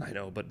second one. I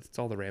know, but it's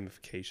all the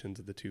ramifications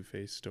of the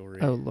Two-Face story.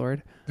 Oh,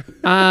 Lord.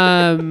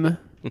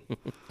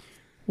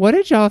 What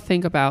did y'all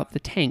think about the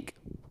tank?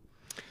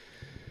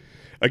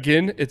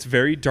 Again, it's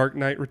very Dark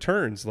Knight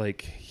Returns.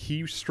 Like,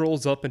 he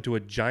strolls up into a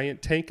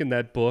giant tank in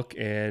that book,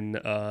 and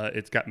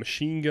it's got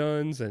machine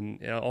guns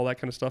and all that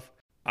kind of stuff.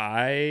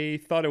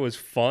 I thought it was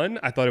fun.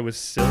 I thought it was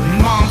silly.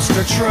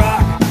 Monster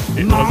truck.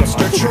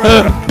 Monster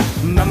truck.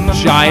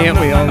 Giant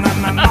wheels.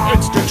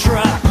 Monster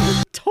truck.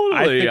 Totally.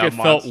 I think it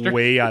felt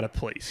way out of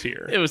place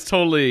here. It was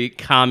totally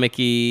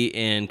comic-y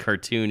and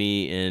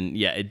cartoony, and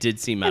yeah, it did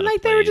seem out of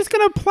place. They were just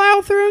going to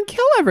plow through and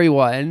kill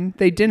everyone.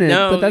 They didn't,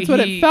 but that's what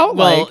it felt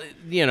like.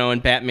 Well,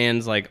 and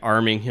Batman's like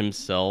arming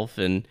himself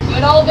and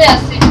Good old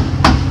Bessie.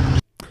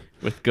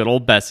 with good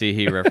old Bessie,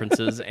 he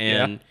references,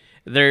 and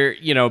they're,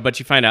 but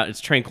you find out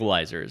it's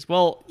tranquilizers.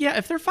 Well, yeah,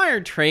 if they're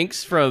firing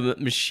tranks from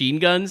machine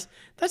guns,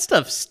 that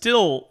stuff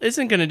still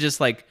isn't going to just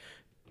like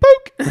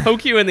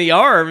poke you in the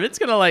arm. It's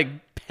going to like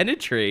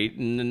penetrate.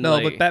 And, no,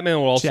 like, but Batman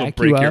will also jack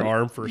break you your up.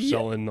 arm for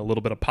selling a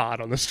little bit of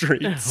pot on the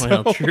street.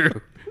 Well,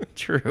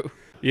 true.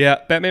 Yeah,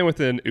 Batman with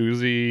an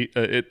Uzi.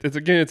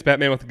 It's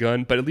Batman with a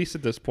gun, but at least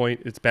at this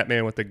point, it's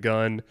Batman with a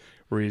gun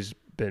where he's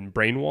been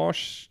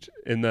brainwashed.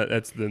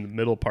 That's the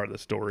middle part of the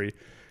story.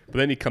 But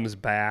then he comes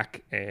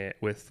back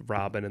with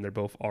Robin, and they're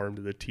both armed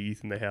to the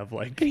teeth, and they have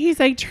like. And he's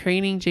like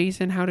training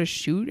Jason how to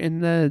shoot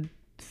in the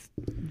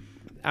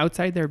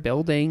outside their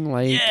building,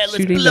 like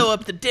let's blow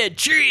up the dead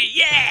tree.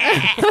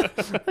 Yeah,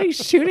 like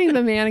shooting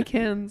the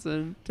mannequins.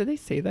 And did they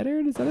say that,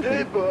 Aaron? Is that a thing?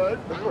 Hey, bud,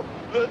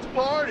 let's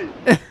party.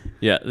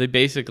 yeah. He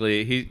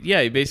basically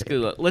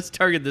let's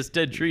target this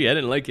dead tree. I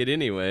didn't like it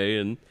anyway,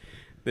 and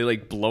they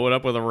like blow it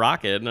up with a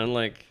rocket, and I'm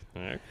like,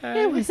 okay.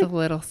 It was a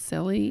little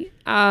silly.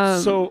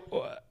 About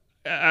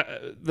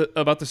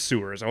the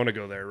sewers, I want to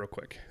go there real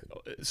quick.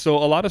 So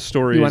a lot of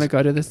stories. You want to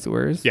go to the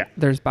sewers? Yeah.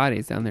 There's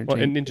bodies down there, too.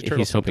 Well, and Ninja Turtles.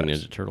 He's hoping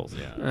sometimes. Ninja Turtles.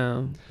 Yeah.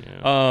 Oh.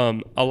 Yeah.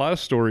 A lot of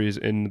stories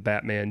in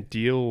Batman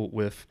deal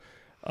with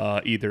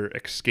either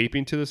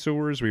escaping to the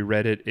sewers. We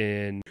read it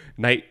in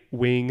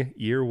Nightwing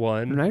Year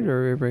One.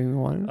 Nightwing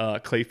one.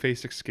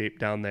 Clayface escaped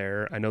down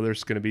there. I know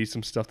there's going to be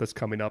some stuff that's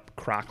coming up.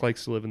 Croc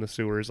likes to live in the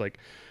sewers. Like,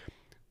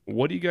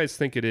 what do you guys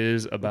think it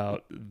is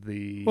about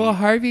the? Well,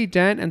 Harvey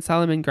Dent and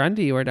Solomon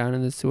Grundy were down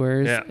in the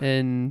sewers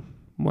in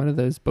one of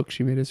those books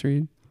you made us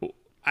read.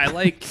 I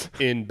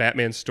like in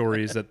Batman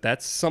stories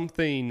that's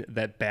something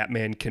that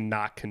Batman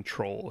cannot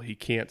control. He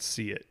can't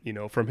see it,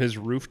 from his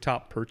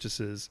rooftop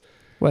purchases.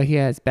 Well, he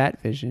has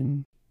bat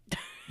vision.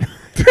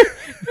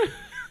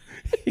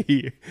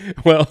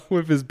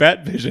 With his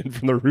bat vision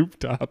from the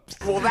rooftops.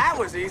 Well, that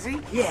was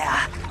easy.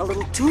 Yeah, a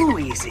little too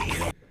easy.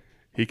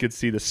 He could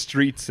see the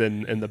streets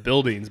and the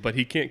buildings, but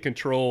he can't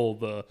control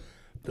the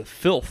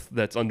filth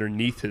that's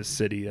underneath his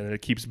city, and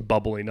it keeps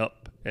bubbling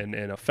up and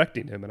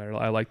affecting him. And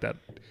I like that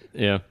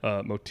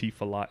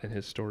motif a lot in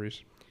his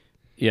stories.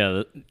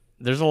 Yeah,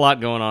 there's a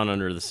lot going on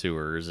under the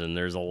sewers, and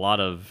there's a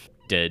lot of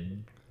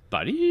dead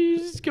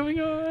bodies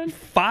going on.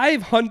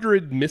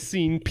 500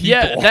 missing people.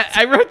 Yeah,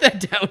 I wrote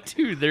that down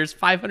too. There's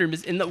 500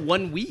 missing in the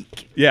 1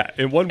 week. Yeah,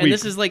 in 1 week. And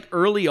this is like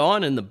early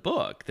on in the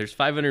book. There's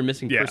 500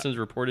 missing persons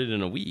reported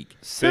in a week.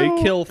 They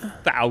kill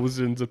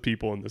thousands of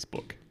people in this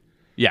book.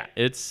 Yeah,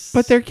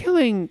 But they're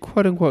killing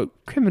quote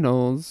unquote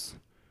criminals.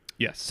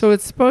 Yes. So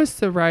it's supposed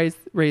to raise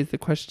the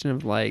question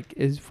of like,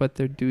 is what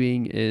they're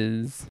doing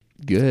is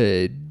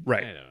good?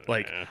 Right.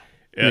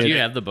 Do you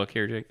have the book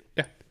here, Jake?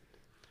 Yeah.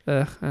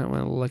 I don't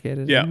want to look at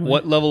it. Yeah. anymore.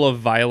 What level of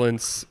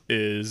violence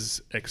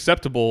is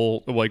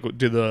acceptable? Like,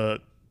 do the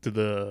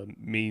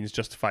means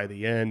justify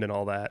the end and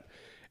all that?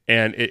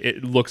 And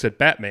it looks at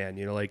Batman.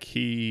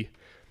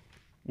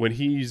 When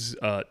he's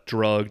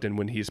drugged and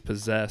when he's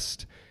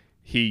possessed,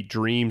 he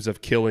dreams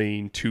of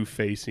killing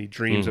Two-Face and he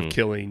dreams of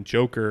killing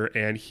Joker,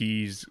 and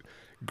he's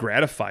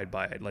gratified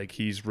by it. Like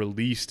he's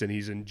released and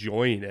he's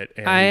enjoying it.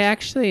 And I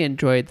actually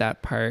enjoyed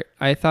that part.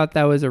 I thought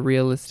that was a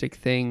realistic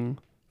thing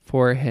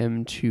for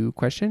him to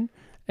question.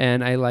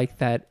 And I like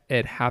that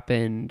it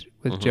happened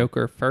with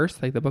Joker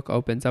first. Like the book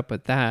opens up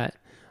with that.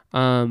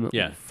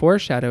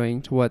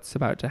 Foreshadowing to what's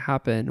about to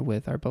happen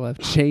with our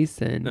beloved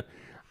Jason.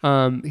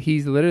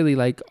 He's literally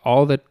like,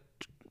 all the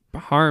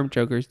harm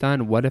Joker's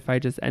done. What if I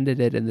just ended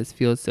it and this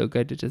feels so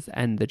good to just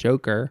end the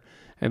Joker?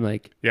 I'm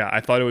like, yeah,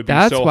 I thought it would be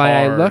that's so why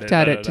hard I looked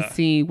at it da, da, to da.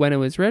 see when it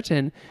was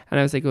written. And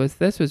I was like, if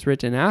this was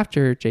written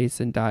after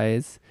Jason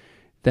dies,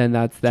 then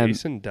that's them.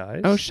 Jason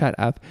dies? Oh, shut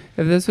up.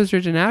 If this was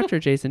written after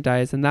Jason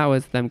dies, then that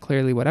was them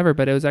clearly whatever.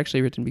 But it was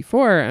actually written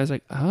before. And I was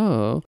like,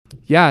 oh.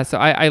 Yeah, so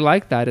I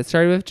like that. It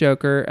started with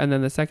Joker, and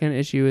then the second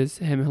issue is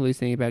him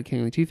hallucinating about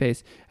killing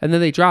Two-Face. And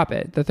then they drop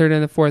it. The third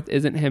and the fourth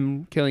isn't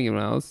him killing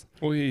anyone else.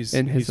 Well, he's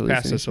in his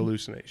past his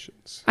hallucination.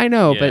 hallucinations. I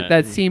know, Yeah. but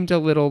that seemed a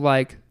little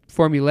like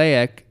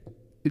formulaic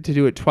to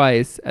do it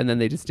twice, and then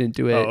they just didn't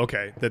do it. Oh,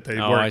 okay. That they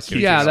Oh, weren't I see what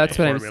keeping you're Yeah, up that's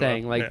the what I'm formula.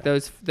 saying. Like Yeah.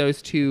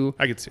 those two,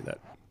 I could see that.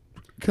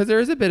 because there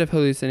is a bit of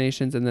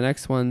hallucinations in the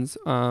next ones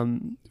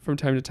from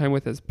time to time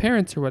with his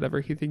parents or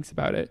whatever. He thinks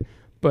about it,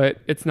 but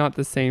it's not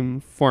the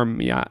same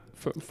formula.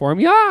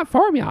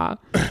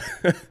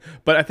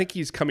 But I think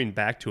he's coming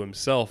back to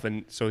himself,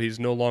 and so he's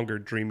no longer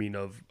dreaming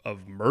of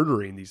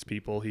murdering these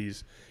people.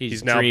 He's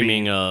now dreaming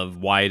being, of,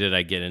 why did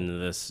I get into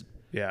this?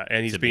 yeah,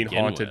 and he's to being begin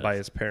haunted with. by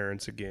his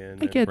parents again.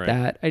 I get Right.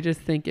 that. I just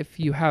think if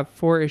you have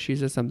 4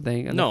 issues of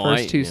something and No, the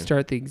first 2 yeah.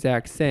 start the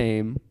exact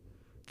same,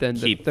 then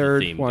Keep the the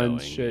third theme one going,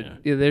 should.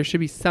 Yeah, there should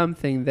be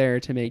something there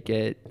to make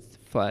it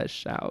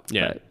flesh out.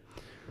 Yeah. But,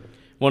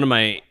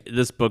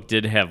 This book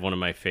did have one of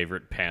my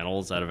favorite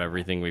panels out of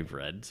everything we've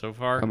read so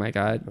far. oh my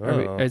God,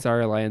 Oh. is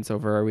our alliance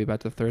over? Are we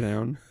about to throw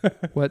down?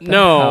 What the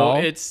No,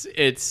 hell?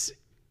 it's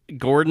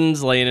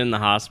Gordon's laying in the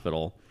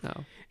hospital.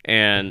 No.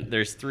 And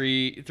there's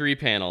three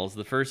panels.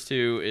 The first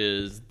 2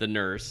 is the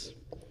nurse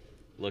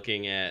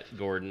looking at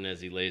Gordon as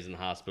he lays in the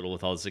hospital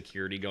with all the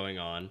security going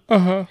on.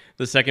 Uh-huh.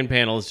 The second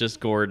panel is just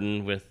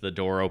Gordon with the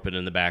door open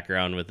in the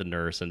background with the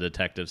nurse and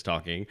detectives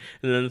talking.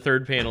 And then the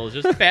third panel is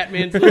just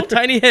Batman's little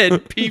tiny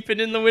head peeping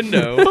in the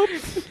window.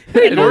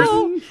 Hey, It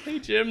Gordon. is- Hey,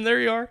 Jim. There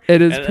you are.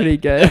 It is And pretty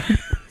good.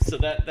 So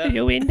that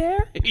You in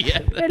there? yeah,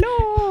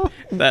 Hello.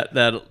 that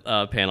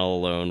panel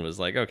alone was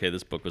like, okay,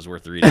 this book was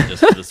worth reading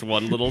just for this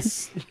one little.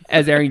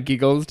 As Aaron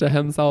giggles to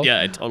himself.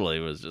 Yeah, it totally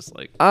was just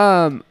like.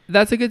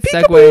 That's a good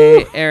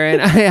segue,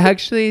 Aaron. I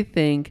actually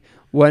think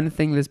one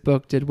thing this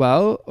book did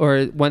well,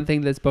 or one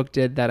thing this book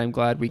did that I'm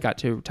glad we got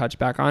to touch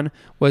back on,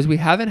 was we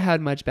haven't had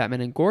much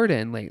Batman and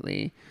Gordon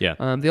lately. Yeah.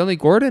 The only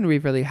Gordon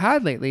we've really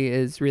had lately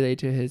is related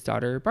to his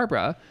daughter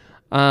Barbara,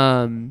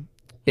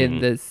 in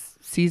this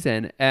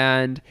season.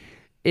 And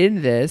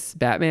in this,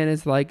 Batman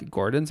is like,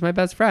 Gordon's my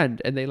best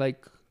friend, and they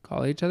like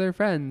call each other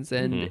friends,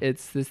 and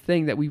it's this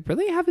thing that we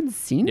really haven't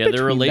seen. Yeah, their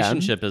between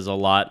relationship is a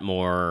lot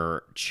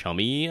more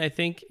chummy, I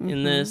think,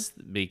 in this,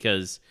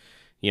 because,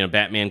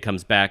 Batman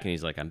comes back and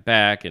he's like, I'm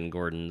back, and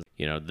Gordon's,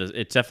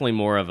 it's definitely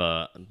more of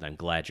a, I'm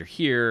glad you're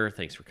here,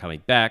 thanks for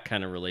coming back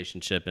kind of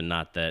relationship, and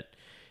not that,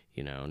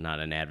 not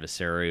an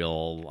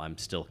adversarial, I'm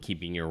still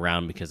keeping you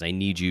around because I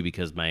need you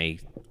because my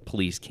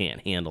police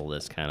can't handle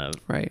this kind of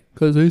right?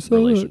 Because they saw it.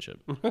 relationship.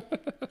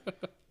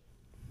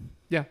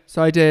 Yeah,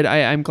 so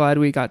I'm glad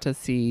we got to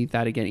see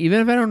that again. Even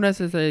if I don't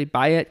necessarily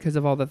buy it because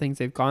of all the things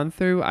they've gone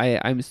through,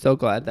 I'm so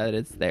glad that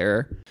it's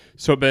there.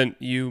 So, Ben,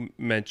 you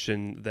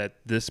mentioned that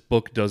this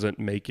book doesn't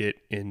make it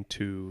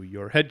into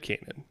your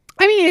headcanon.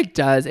 I mean, it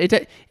does. It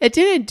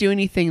didn't do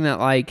anything that,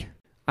 like,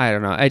 I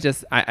don't know.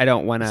 I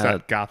don't want It's to.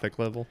 not gothic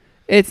level.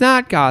 It's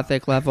not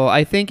gothic level.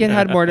 I think it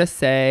had more to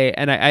say,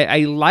 and I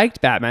liked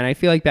Batman. I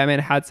feel like Batman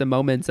had some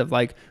moments of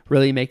like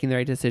really making the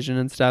right decision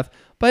and stuff.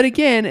 But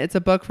again, it's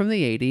a book from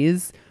the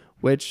 80s,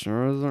 which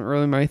wasn't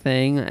really my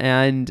thing,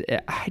 and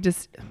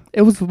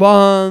it was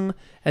long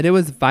and it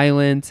was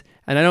violent,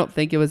 and I don't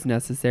think it was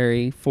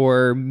necessary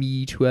for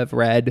me to have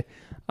read.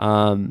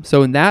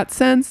 So in that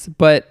sense,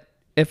 but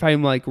if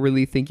I'm like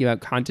really thinking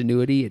about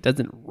continuity, it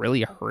doesn't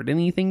really hurt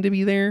anything to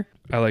be there.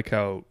 I like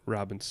how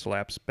Robin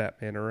slaps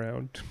Batman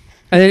around.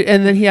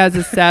 And then he has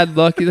a sad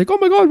look. He's like, "Oh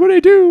my God, what did I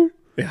do?"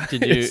 Yeah.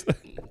 Did you?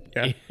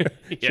 Yeah.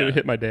 Should have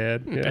hit my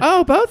dad. Yeah.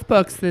 Oh, both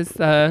books this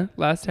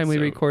last time we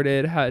So-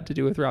 recorded had to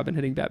do with Robin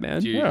hitting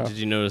Batman. Did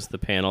you notice the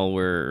panel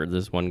where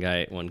this one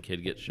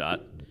kid gets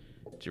shot?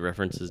 Did you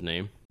reference his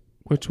name?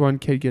 Which one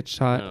kid gets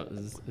shot? No,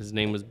 his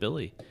name was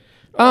Billy.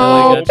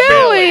 Oh,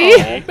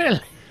 Billy Billy!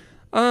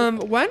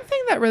 One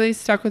thing that really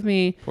stuck with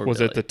me Poor Was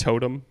Billy. it the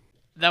totem?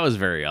 That was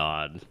very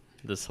odd.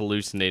 This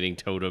hallucinating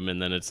totem,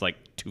 and then it's like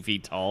 2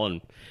 feet tall,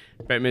 and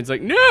Batman's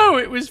like, "No,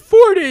 it was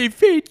 40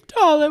 feet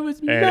tall. That was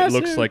And massive."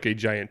 it looks like a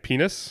giant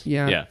penis.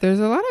 Yeah, there's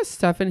a lot of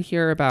stuff in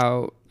here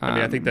about. I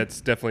mean, I think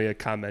that's definitely a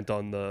comment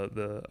on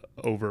the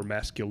over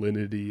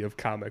masculinity of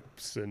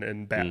comics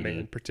and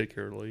Batman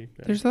particularly.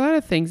 There's a lot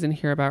of things in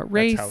here about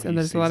race, how he and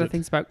there's a lot sees of it.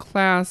 things about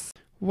class.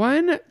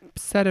 One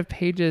set of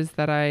pages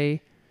that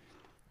I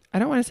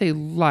don't want to say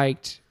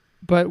liked,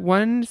 but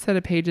one set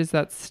of pages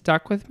that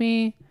stuck with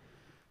me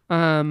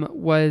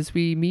was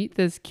we meet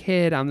this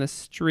kid on the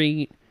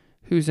street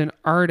who's an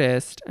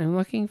artist. I'm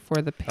looking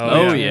for the pages.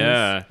 Oh,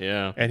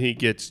 yeah. And he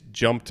gets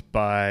jumped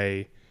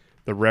by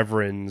the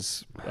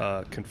Reverend's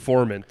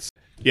conformants.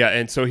 Yeah,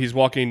 and so he's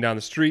walking down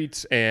the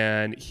streets,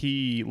 and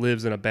he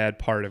lives in a bad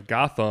part of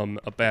Gotham,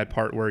 a bad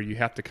part where you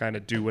have to kind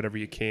of do whatever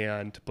you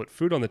can to put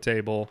food on the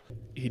table.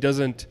 He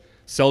doesn't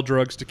sell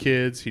drugs to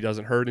kids. He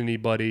doesn't hurt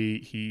anybody.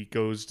 He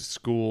goes to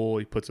school.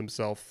 He puts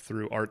himself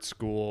through art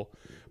school,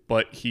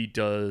 but he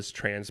does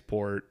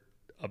transport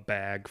a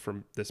bag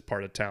from this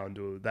part of town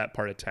to that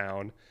part of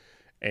town,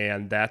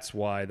 and that's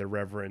why the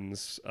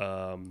Reverend's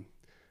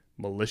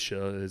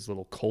militia, his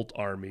little cult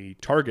army,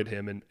 target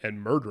him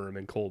and murder him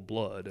in cold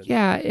blood. And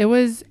yeah, it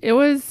was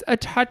a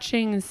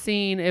touching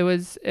scene. It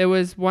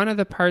was one of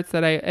the parts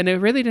that and it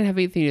really didn't have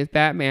anything to do with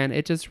Batman.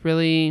 It just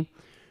really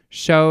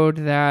showed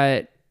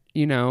that,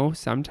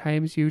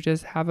 sometimes you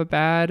just have a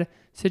bad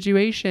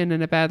situation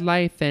and a bad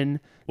life, and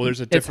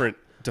there's a different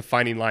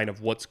defining line of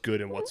what's good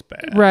and what's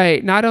bad.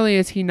 Right. Not only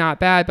is he not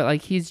bad, but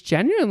like he's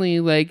genuinely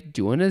like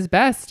doing his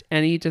best,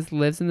 and he just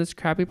lives in this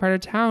crappy part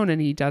of town,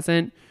 and he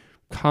doesn't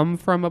come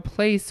from a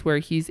place where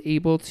he's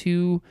able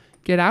to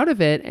get out of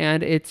it.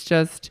 And it's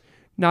just,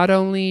 not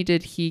only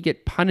did he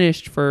get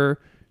punished for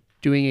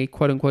doing a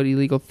quote unquote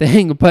illegal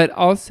thing, but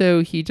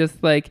also he just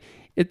he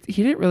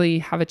didn't really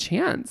have a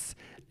chance.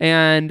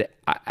 And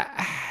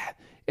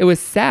it was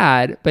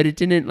sad, but it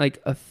didn't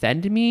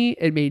offend me.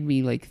 It made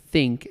me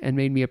think and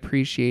made me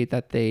appreciate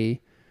that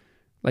they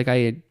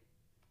I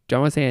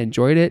don't want to say I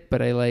enjoyed it,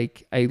 but I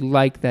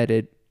like that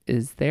it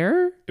is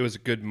there. It was a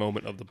good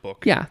moment of the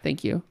book. Yeah.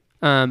 Thank you.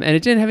 And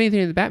it didn't have anything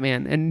to do with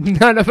Batman, and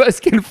none of us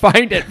can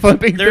find it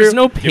flipping There's through.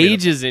 no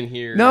pages in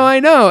here. No,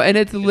 I know. And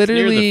it's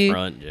literally, near the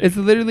front, Jake. it's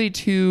literally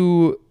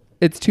two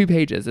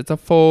pages. It's a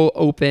full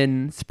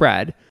open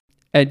spread.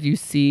 And you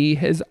see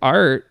his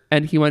art,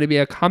 and he wanted to be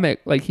a comic,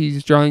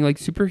 he's drawing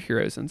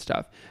superheroes and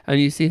stuff.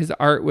 And you see his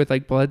art with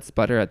blood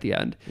splatter at the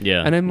end.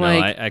 Yeah. And I'm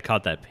I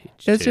caught that page.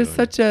 it's too.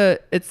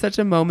 just such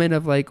a moment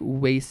of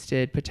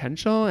wasted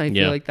potential. I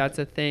feel like that's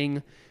a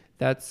thing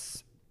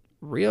that's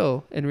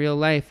real in real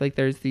life.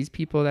 There's these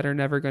people that are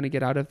never going to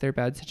get out of their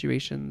bad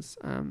situations,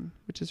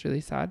 which is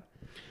really sad.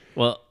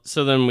 Well,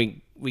 so then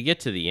we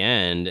get to the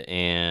end,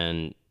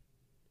 and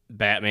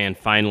Batman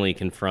finally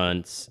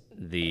confronts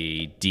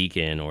the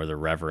deacon or the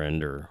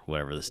reverend or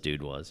whatever this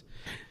dude was.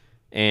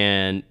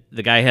 And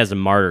the guy has a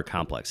martyr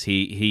complex.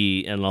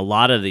 He and a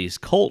lot of these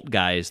cult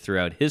guys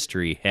throughout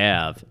history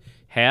have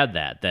had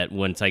that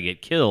once I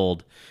get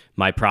killed,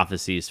 my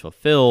prophecy is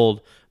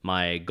fulfilled,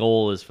 my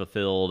goal is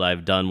fulfilled,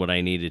 I've done what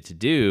I needed to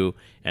do,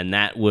 and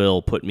that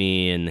will put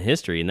me in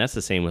history. And that's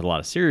the same with a lot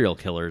of serial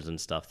killers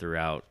and stuff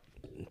throughout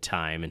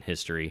time and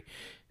history.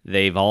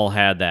 They've all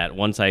had that.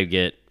 Once I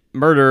get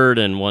murdered,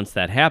 and once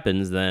that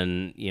happens,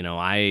 then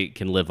I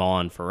can live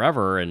on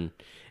forever, and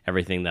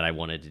everything that I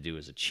wanted to do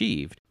is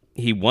achieved.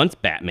 He wants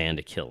Batman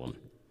to kill him.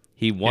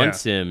 He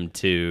wants him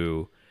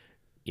to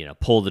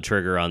pull the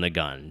trigger on the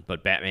gun,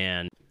 but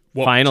Batman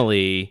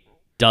finally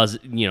does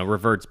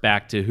reverts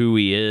back to who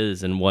he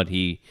is and what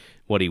he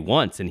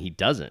wants, and he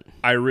doesn't.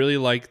 I really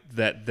like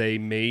that they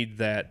made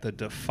that the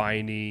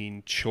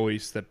defining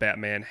choice that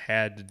Batman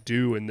had to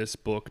do in this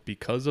book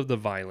because of the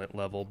violent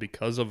level,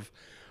 because of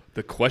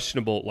the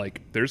questionable,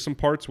 there's some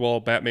parts while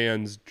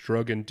Batman's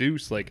drug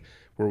induced,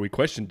 where we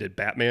questioned, did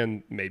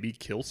Batman maybe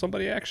kill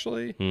somebody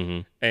actually?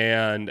 Mm-hmm.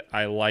 And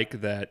I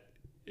like that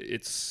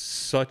it's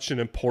such an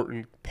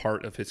important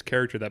part of his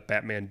character that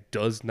Batman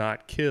does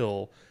not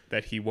kill,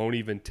 that he won't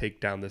even take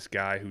down this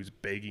guy who's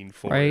begging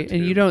for it. Right,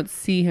 and you don't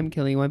see him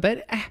killing one,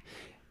 but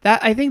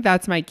that I think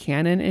that's my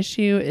canon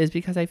issue, is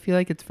because I feel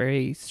like it's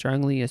very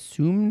strongly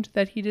assumed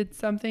that he did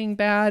something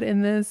bad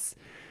in this,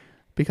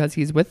 because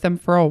he's with them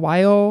for a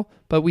while,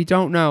 but we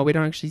don't know. We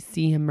don't actually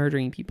see him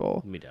murdering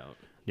people. We don't.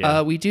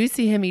 Yeah. We do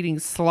see him eating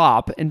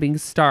slop and being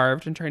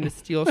starved and trying to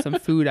steal some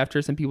food after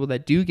some people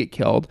that do get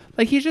killed.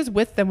 He's just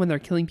with them when they're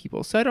killing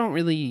people. So I don't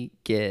really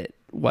get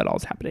what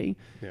all's happening.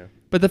 Yeah.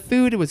 But the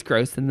food was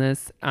gross in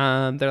this.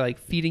 They're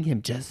feeding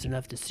him just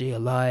enough to stay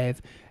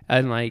alive,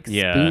 and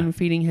spoon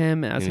feeding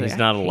him. And he's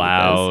not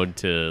allowed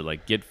to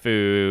get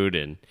food,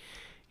 and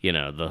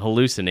the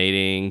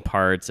hallucinating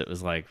parts. It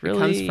was really, it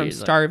comes from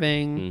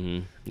starving.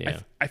 Mm-hmm. Yeah.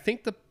 I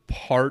think the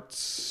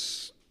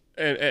parts,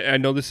 and I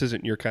know this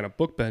isn't your kind of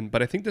book, Ben,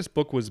 but I think this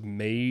book was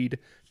made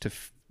to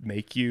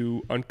make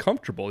you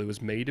uncomfortable. It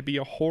was made to be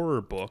a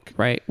horror book.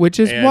 Right. Which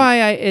is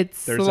why it's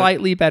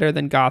slightly better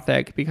than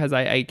Gothic, because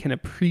I can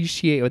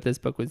appreciate what this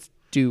book was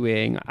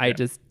doing. I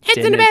just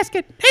Heads in the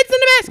basket. Heads in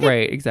the basket.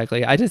 Right,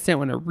 exactly. I just didn't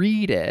want to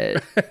read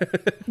it.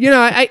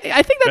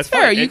 I think that's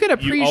fair. Fine. You can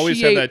appreciate. You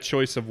always have that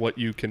choice of what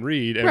you can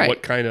read and Right.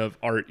 what kind of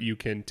art you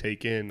can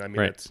take in. I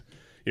mean, it's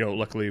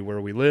luckily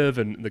where we live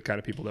and the kind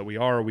of people that we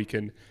are, we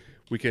can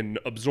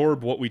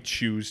absorb what we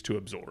choose to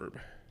absorb.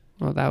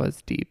 Well, that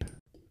was deep.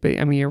 But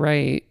I mean, you're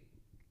right.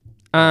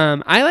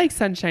 I like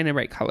sunshine and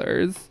bright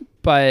colors,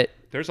 but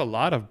There's a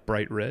lot of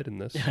bright red in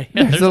this.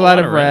 There's a lot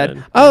of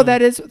red. Oh,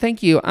 that is.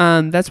 Thank you.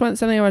 That's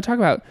something I want to talk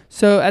about.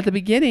 So at the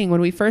beginning,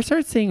 when we first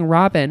start seeing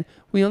Robin,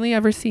 we only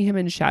ever see him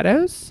in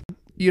shadows.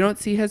 You don't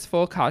see his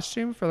full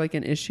costume for like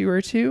an issue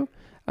or two.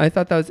 I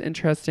thought that was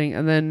interesting.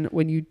 And then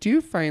when you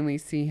do finally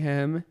see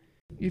him,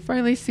 you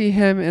finally see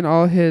him in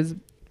all his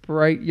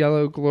bright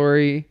yellow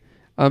glory.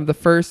 The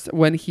first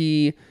when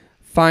he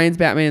finds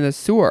Batman in the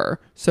sewer.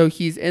 So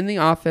he's in the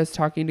office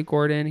talking to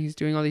Gordon. He's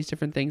doing all these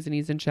different things and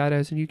he's in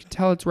shadows and you can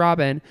tell it's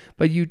Robin,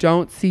 but you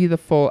don't see the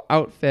full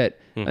outfit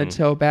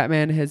until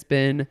Batman has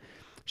been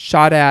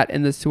shot at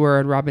in the sewer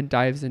and Robin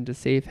dives in to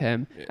save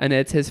him. And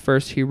it's his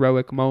first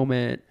heroic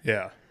moment.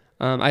 Yeah.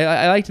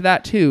 I liked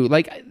that too.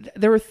 Like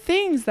there were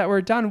things that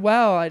were done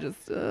well. I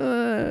just,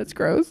 it's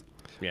gross.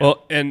 Yeah.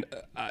 Well, and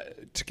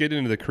to get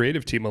into the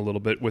creative team a little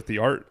bit with the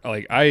art,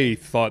 like I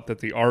thought that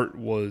the art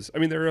was, I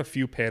mean, there are a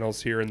few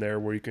panels here and there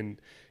where you can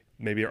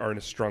maybe aren't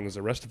as strong as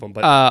the rest of them,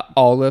 but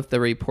all of the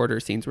reporter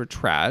scenes were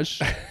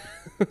trash.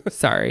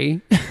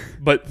 Sorry.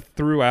 But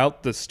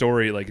throughout the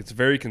story, like it's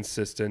very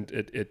consistent.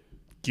 It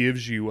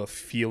gives you a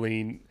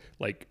feeling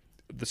like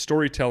the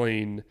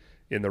storytelling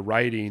in the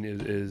writing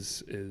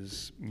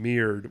is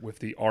mirrored with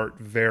the art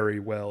very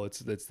well. It's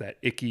that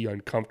icky,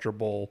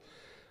 uncomfortable,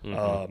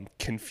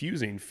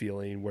 confusing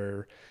feeling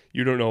where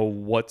you don't know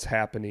what's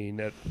happening.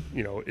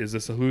 Is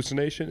this a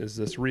hallucination? Is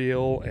this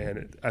real?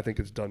 And I think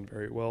it's done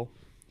very well.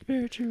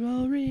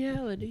 Virtual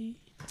reality.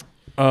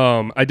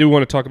 I do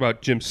want to talk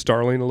about Jim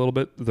Starlin a little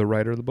bit, the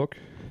writer of the book,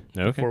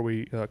 before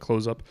we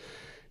close up.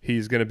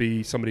 He's going to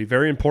be somebody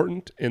very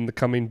important in the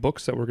coming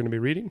books that we're going to be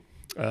reading.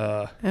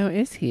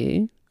 Is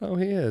he? Oh,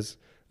 he is.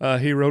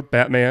 He wrote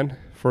Batman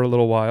for a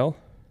little while.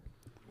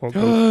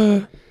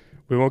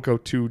 We won't go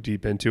too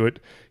deep into it.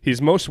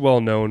 He's most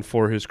well known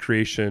for his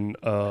creation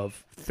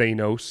of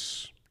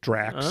Thanos,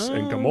 Drax,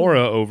 and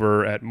Gamora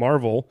over at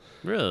Marvel.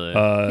 Really?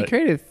 He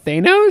created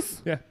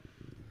Thanos? Yeah.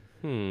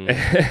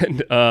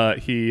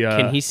 And he...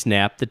 Can he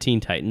snap the Teen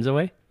Titans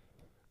away?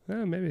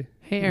 Maybe.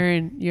 Hey,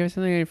 Aaron, you have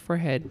something on your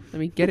forehead. Let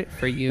me get it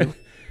for you.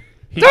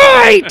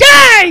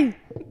 Die!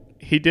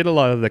 He did a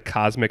lot of the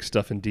cosmic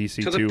stuff in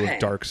DC too,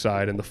 with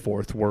Darkseid and the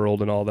Fourth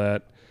World and all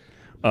that.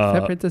 Is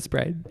that Princess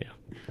Bride? Yeah.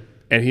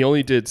 And he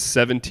only did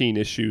 17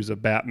 issues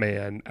of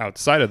Batman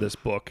outside of this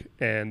book,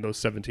 and those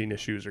 17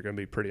 issues are going to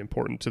be pretty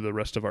important to the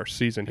rest of our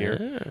season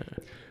here.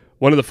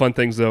 One of the fun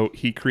things, though,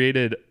 he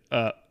created...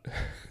 I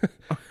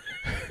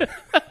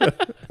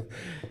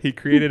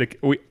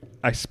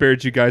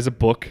spared you guys a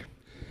book.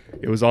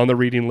 It was on the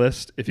reading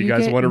list. If you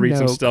guys want to read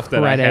some stuff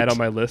that I had on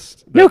my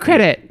list... No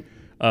credit!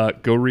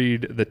 Go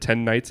read The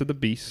 10 Nights of the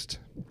Beast.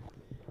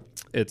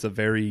 It's a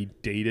very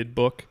dated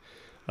book.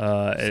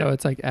 So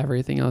it's like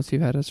everything else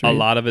you've had us read? A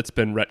lot of it's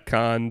been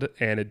retconned,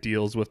 and it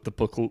deals with the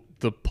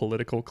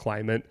political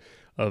climate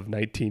of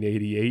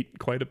 1988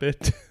 quite a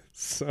bit.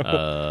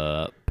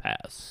 So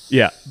pass.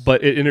 Yeah,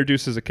 but it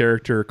introduces a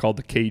character called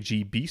the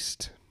KG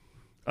Beast.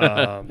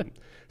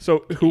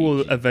 So who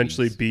will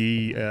eventually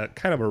be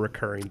kind of a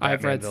recurring Batman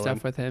I've read villain.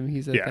 Stuff with him.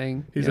 He's a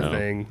thing. He's a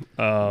thing.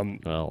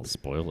 Well,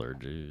 spoiler,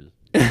 dude.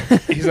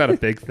 He's not a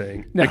big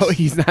thing. No,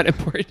 he's not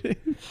important.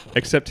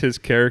 Except his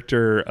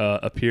character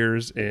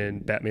appears in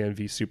Batman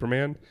v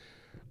Superman.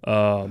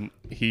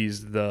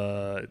 He's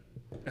the...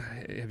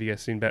 Have you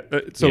guys seen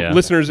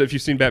listeners, if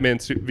you've seen Batman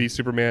v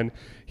Superman,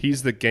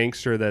 he's the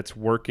gangster that's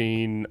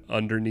working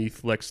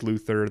underneath Lex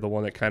Luthor, the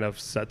one that kind of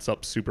sets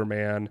up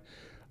Superman.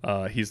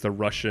 He's the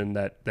Russian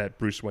that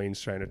Bruce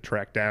Wayne's trying to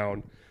track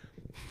down.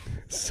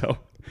 So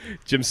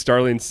Jim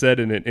Starlin said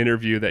in an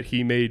interview that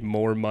he made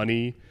more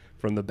money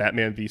from the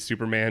Batman v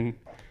Superman,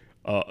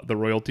 the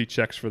royalty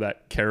checks for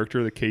that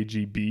character, the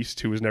KG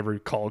Beast, who was never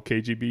called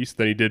KG Beast,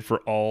 than he did for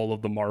all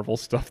of the Marvel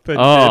stuff that he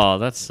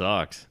did. That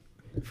sucks.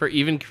 For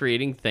even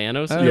creating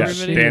Thanos and yeah,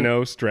 everybody?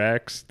 Thanos,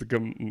 Drax, the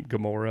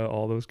Gamora,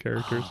 all those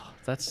characters.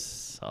 That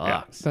sucks.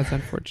 Yeah. That's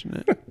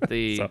unfortunate.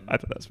 So I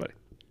thought that's funny.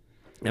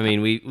 I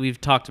mean,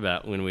 we've talked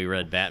about when we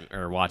read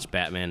watched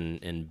Batman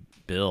and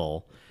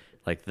Bill,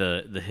 like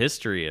the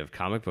history of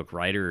comic book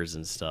writers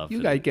and stuff.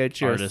 You gotta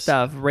get your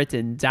stuff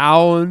written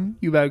down.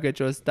 You better get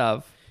your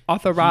stuff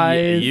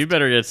authorized. You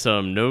better get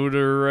some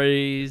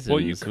notaries. Well,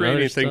 you create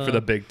anything for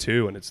the big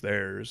two, and it's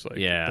theirs. Like,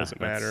 it doesn't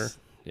matter.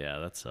 Yeah,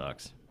 that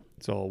sucks.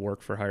 It's all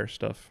work for hire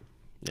stuff.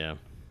 Yeah.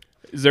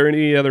 Is there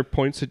any other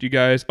points that you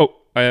guys... Oh,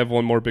 I have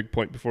one more big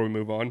point before we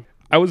move on.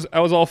 I was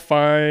all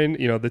fine.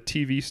 The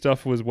TV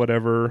stuff was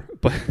whatever.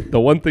 But the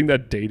one thing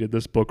that dated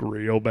this book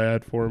real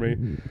bad for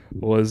me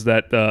was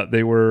that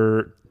they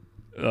were...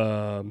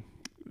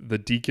 the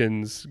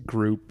Deacons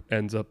group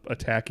ends up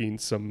attacking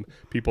some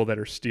people that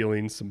are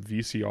stealing some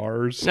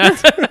VCRs.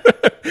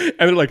 And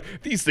they're like,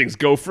 these things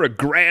go for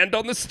 $1,000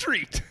 on the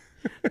street.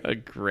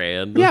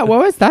 $1,000. Yeah, what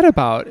was that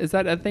about? Is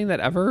that a thing that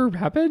ever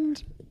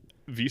happened?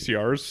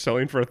 VCRs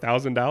selling for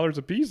 $1,000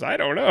 a piece? I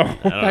don't know.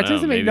 That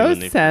doesn't make no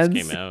sense.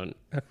 Came out.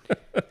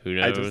 Who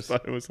knows? I just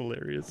thought it was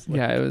hilarious.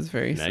 Yeah, it was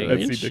very silly.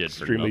 That seemed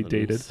extremely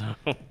dated.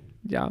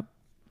 Yeah.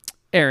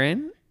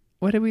 Aaron,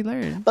 what did we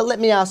learn? But let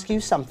me ask you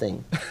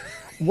something.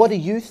 What do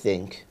you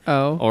think?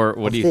 Oh. Or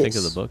what Of do you think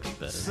of this? the book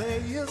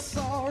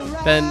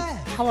better? Ben,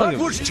 how long That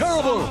was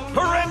terrible!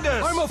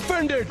 Horrendous! I'm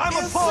offended!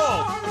 I'm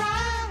appalled!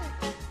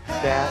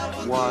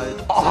 That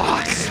was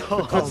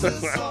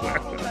awesome.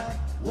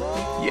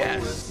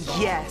 Yes.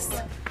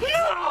 Yes.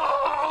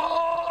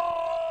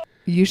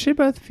 You should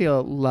both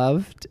feel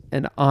loved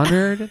and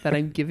honored that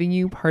I'm giving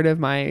you part of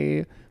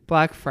my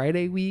Black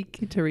Friday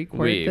week to record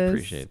we this.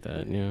 appreciate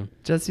that. Yeah.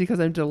 Just because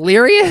I'm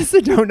delirious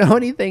and don't know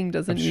anything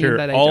doesn't I'm mean sure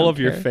that I all don't of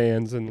your care.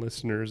 fans and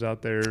listeners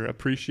out there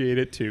appreciate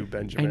it too, I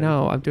Benjamin.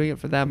 know. I'm doing it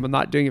for them. I'm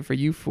not doing it for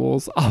you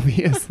fools,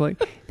 obviously.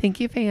 Thank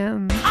you,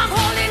 fans. I'm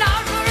holding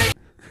out for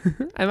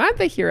it. I'm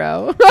the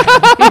hero.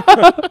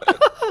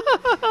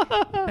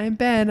 I'm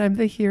Ben. I'm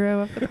the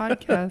hero of the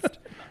podcast.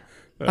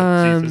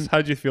 Jesus, how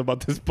did you feel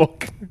about this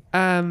book?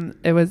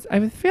 It was.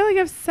 I feel like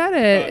I've said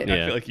it.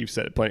 I feel like you've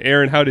said it plenty.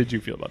 Aaron, how did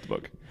you feel about the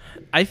book?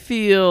 I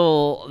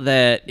feel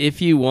that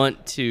if you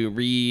want to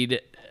read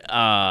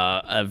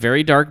a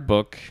very dark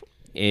book,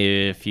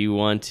 if you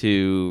want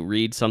to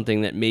read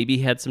something that maybe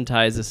had some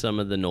ties to some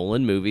of the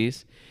Nolan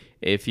movies,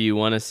 if you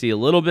want to see a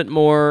little bit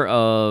more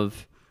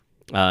of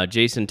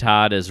Jason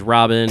Todd as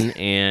Robin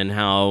and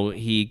how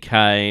he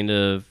kind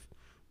of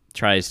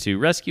tries to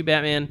rescue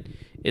Batman,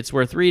 it's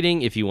worth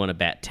reading. If you want a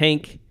Bat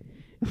Tank,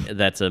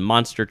 that's a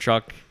monster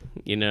truck.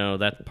 You know,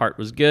 that part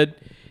was good.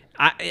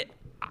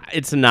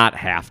 It's not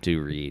have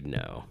to read.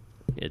 No,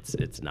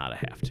 it's not a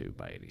have to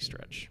by any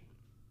stretch.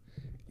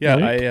 Yeah,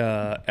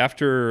 I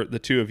after the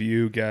two of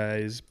you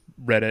guys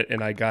read it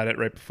and I got it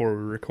right before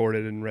we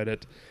recorded and read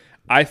it,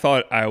 I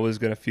thought I was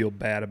going to feel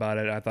bad about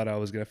it. I thought I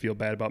was going to feel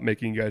bad about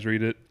making you guys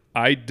read it.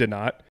 I did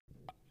not.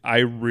 I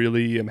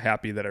really am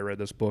happy that I read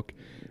this book.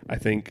 I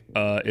think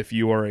if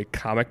you are a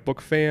comic book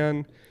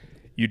fan,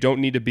 you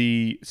don't need to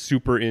be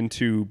super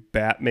into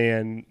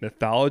Batman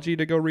mythology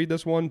to go read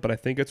this one, but I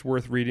think it's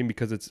worth reading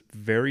because it's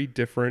very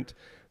different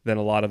than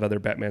a lot of other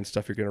Batman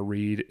stuff you're going to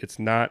read. It's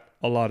not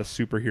a lot of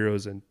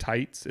superheroes in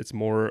tights. It's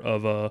more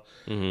of a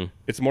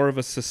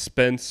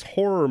suspense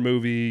horror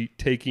movie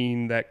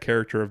taking that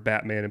character of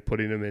Batman and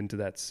putting him into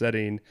that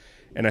setting.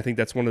 And I think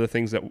that's one of the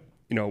things that,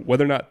 you know,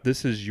 whether or not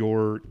this is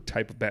your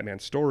type of Batman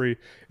story,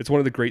 it's one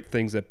of the great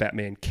things that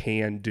Batman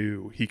can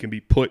do. He can be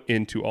put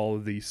into all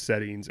of these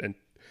settings and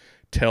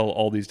tell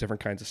all these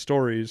different kinds of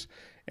stories.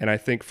 And I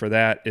think for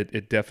that,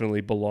 it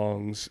definitely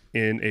belongs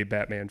in a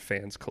Batman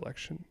fans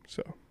collection.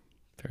 So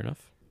fair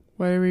enough.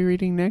 What are we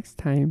reading next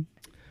time?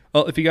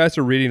 Well, if you guys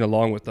are reading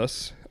along with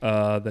us,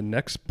 the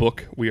next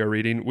book we are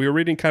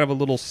reading kind of a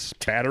little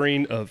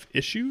spattering of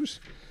issues.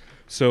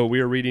 So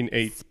we are reading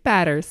a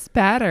spatter,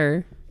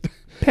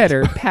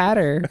 pitter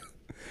patter.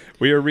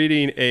 We are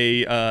reading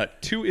a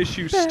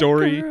 2-issue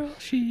story. Girl,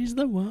 she's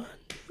the one.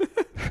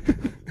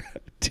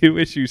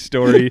 2-issue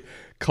story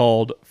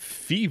called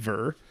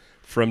Fever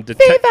from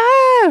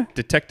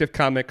Detective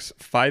Comics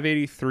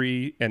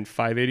 583 and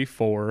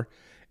 584.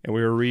 And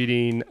we were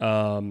reading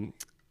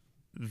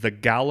The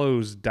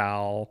Gallows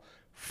Doll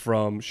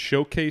from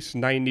Showcase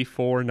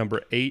 94,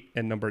 number 8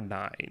 and number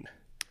 9.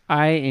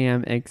 I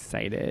am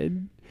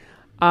excited.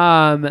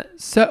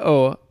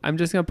 So I'm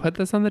just going to put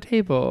this on the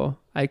table.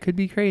 I could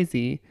be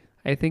crazy.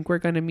 I think we're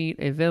going to meet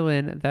a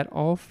villain that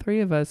all three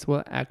of us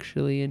will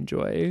actually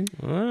enjoy.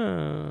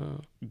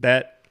 Wow.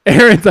 That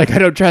Aaron's like, I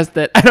don't trust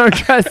it. I don't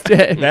trust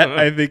it. That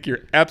I think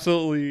you're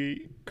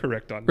absolutely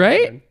correct on.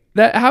 Right? Man.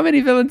 That how many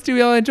villains do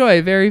we all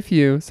enjoy? Very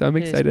few. So I'm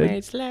excited.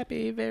 It's made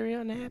Slappy very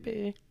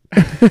unhappy.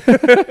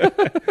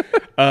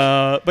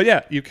 But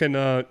yeah, you can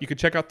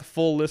check out the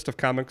full list of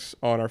comics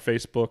on our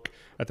Facebook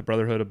at the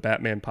Brotherhood of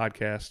Batman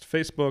Podcast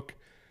Facebook.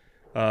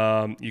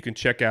 You can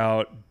check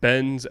out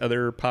Ben's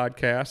other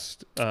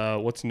podcast,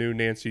 What's New,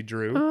 Nancy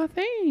Drew. Oh,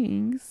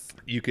 thanks.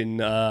 You can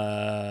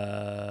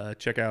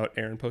check out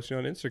Aaron posting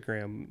on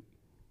Instagram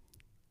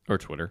or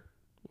Twitter.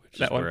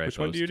 Which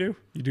one do you do?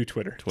 You do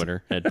Twitter.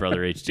 Twitter at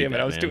Brother HD. Damn it,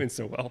 Batman. I was doing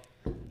so well.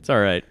 It's all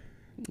right.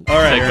 All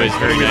right, Segues Aaron,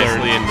 very what do we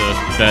nicely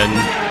into Ben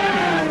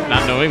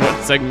not knowing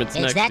what segment's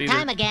It's next. that either.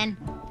 time again.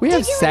 We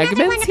have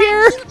segments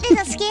here?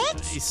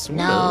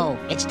 No,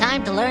 it's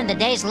time to learn the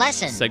day's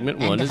lesson. Segment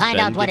and 1 to is find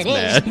Ben out what it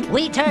gets is, mad.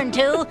 we turn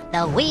to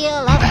the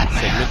Wheel of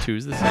Segment 2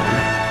 is the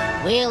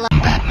same. Wheel of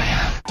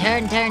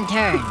Turn, turn,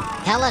 turn.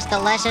 Tell us the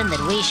lesson that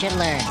we should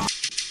learn.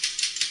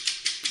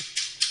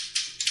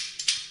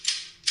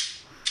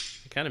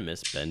 I kind of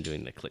miss Ben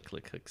doing the click,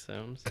 click, click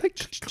sounds. Click.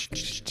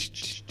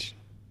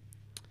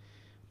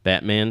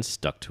 Batman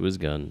stuck to his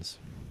guns.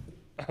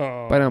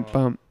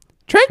 Bum.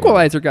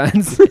 Tranquilizer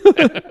guns.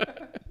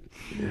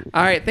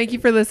 All right. Thank you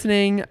for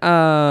listening.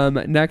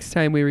 Next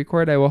time we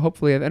record, I will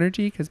hopefully have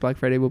energy because Black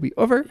Friday will be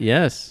over.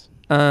 Yes.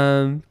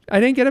 I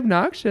didn't get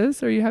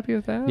obnoxious. Are you happy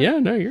with that? Yeah,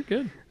 no, you're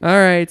good. All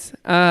right.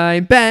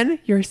 I'm Ben,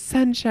 your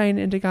sunshine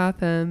into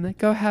Gotham.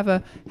 Go have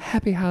a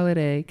happy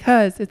holiday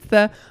because it's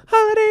the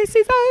holiday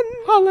season.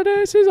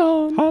 Holiday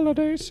season.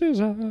 Holiday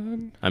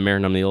season. I'm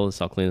Aaron. I'm the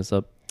oldest. I'll clean this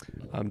up.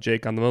 I'm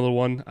Jake. I'm the middle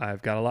one.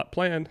 I've got a lot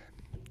planned.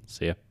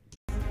 See ya.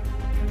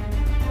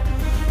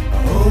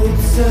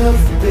 Hopes of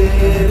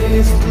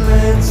bitters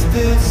cleanse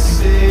the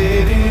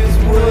city's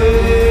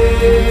way.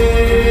 I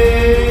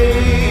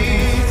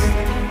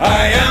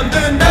am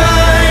the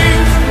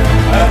night,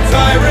 a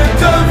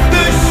tyrant of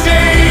the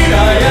shade.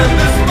 I am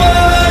the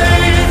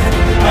spice,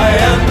 I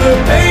am the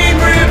pain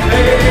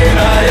repaid.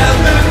 I am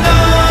the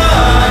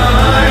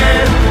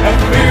night, a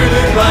fear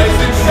that lies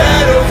in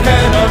shadows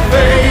cannot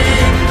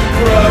fade.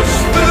 Crush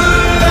the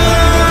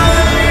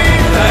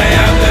light, I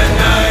am the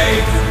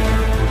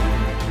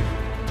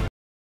night.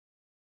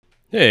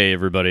 Hey,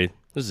 everybody.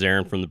 This is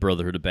Aaron from the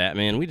Brotherhood of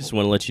Batman. We just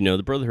want to let you know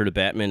the Brotherhood of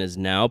Batman is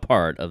now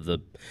part of the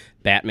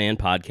Batman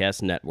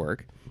Podcast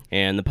Network.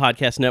 And the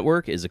Podcast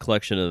Network is a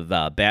collection of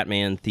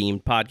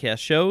Batman-themed podcast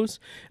shows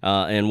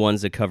and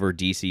ones that cover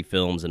DC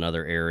films and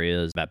other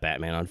areas about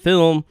Batman on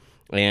film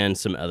and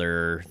some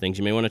other things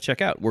you may want to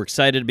check out. We're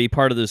excited to be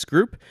part of this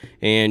group,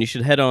 and you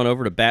should head on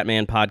over to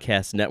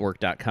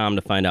BatmanPodcastNetwork.com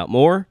to find out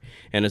more.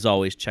 And as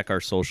always, check our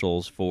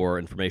socials for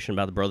information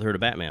about the Brotherhood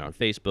of Batman on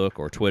Facebook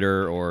or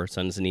Twitter, or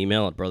send us an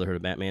email at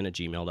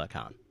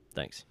brotherhoodofbatman@gmail.com.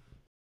 Thanks.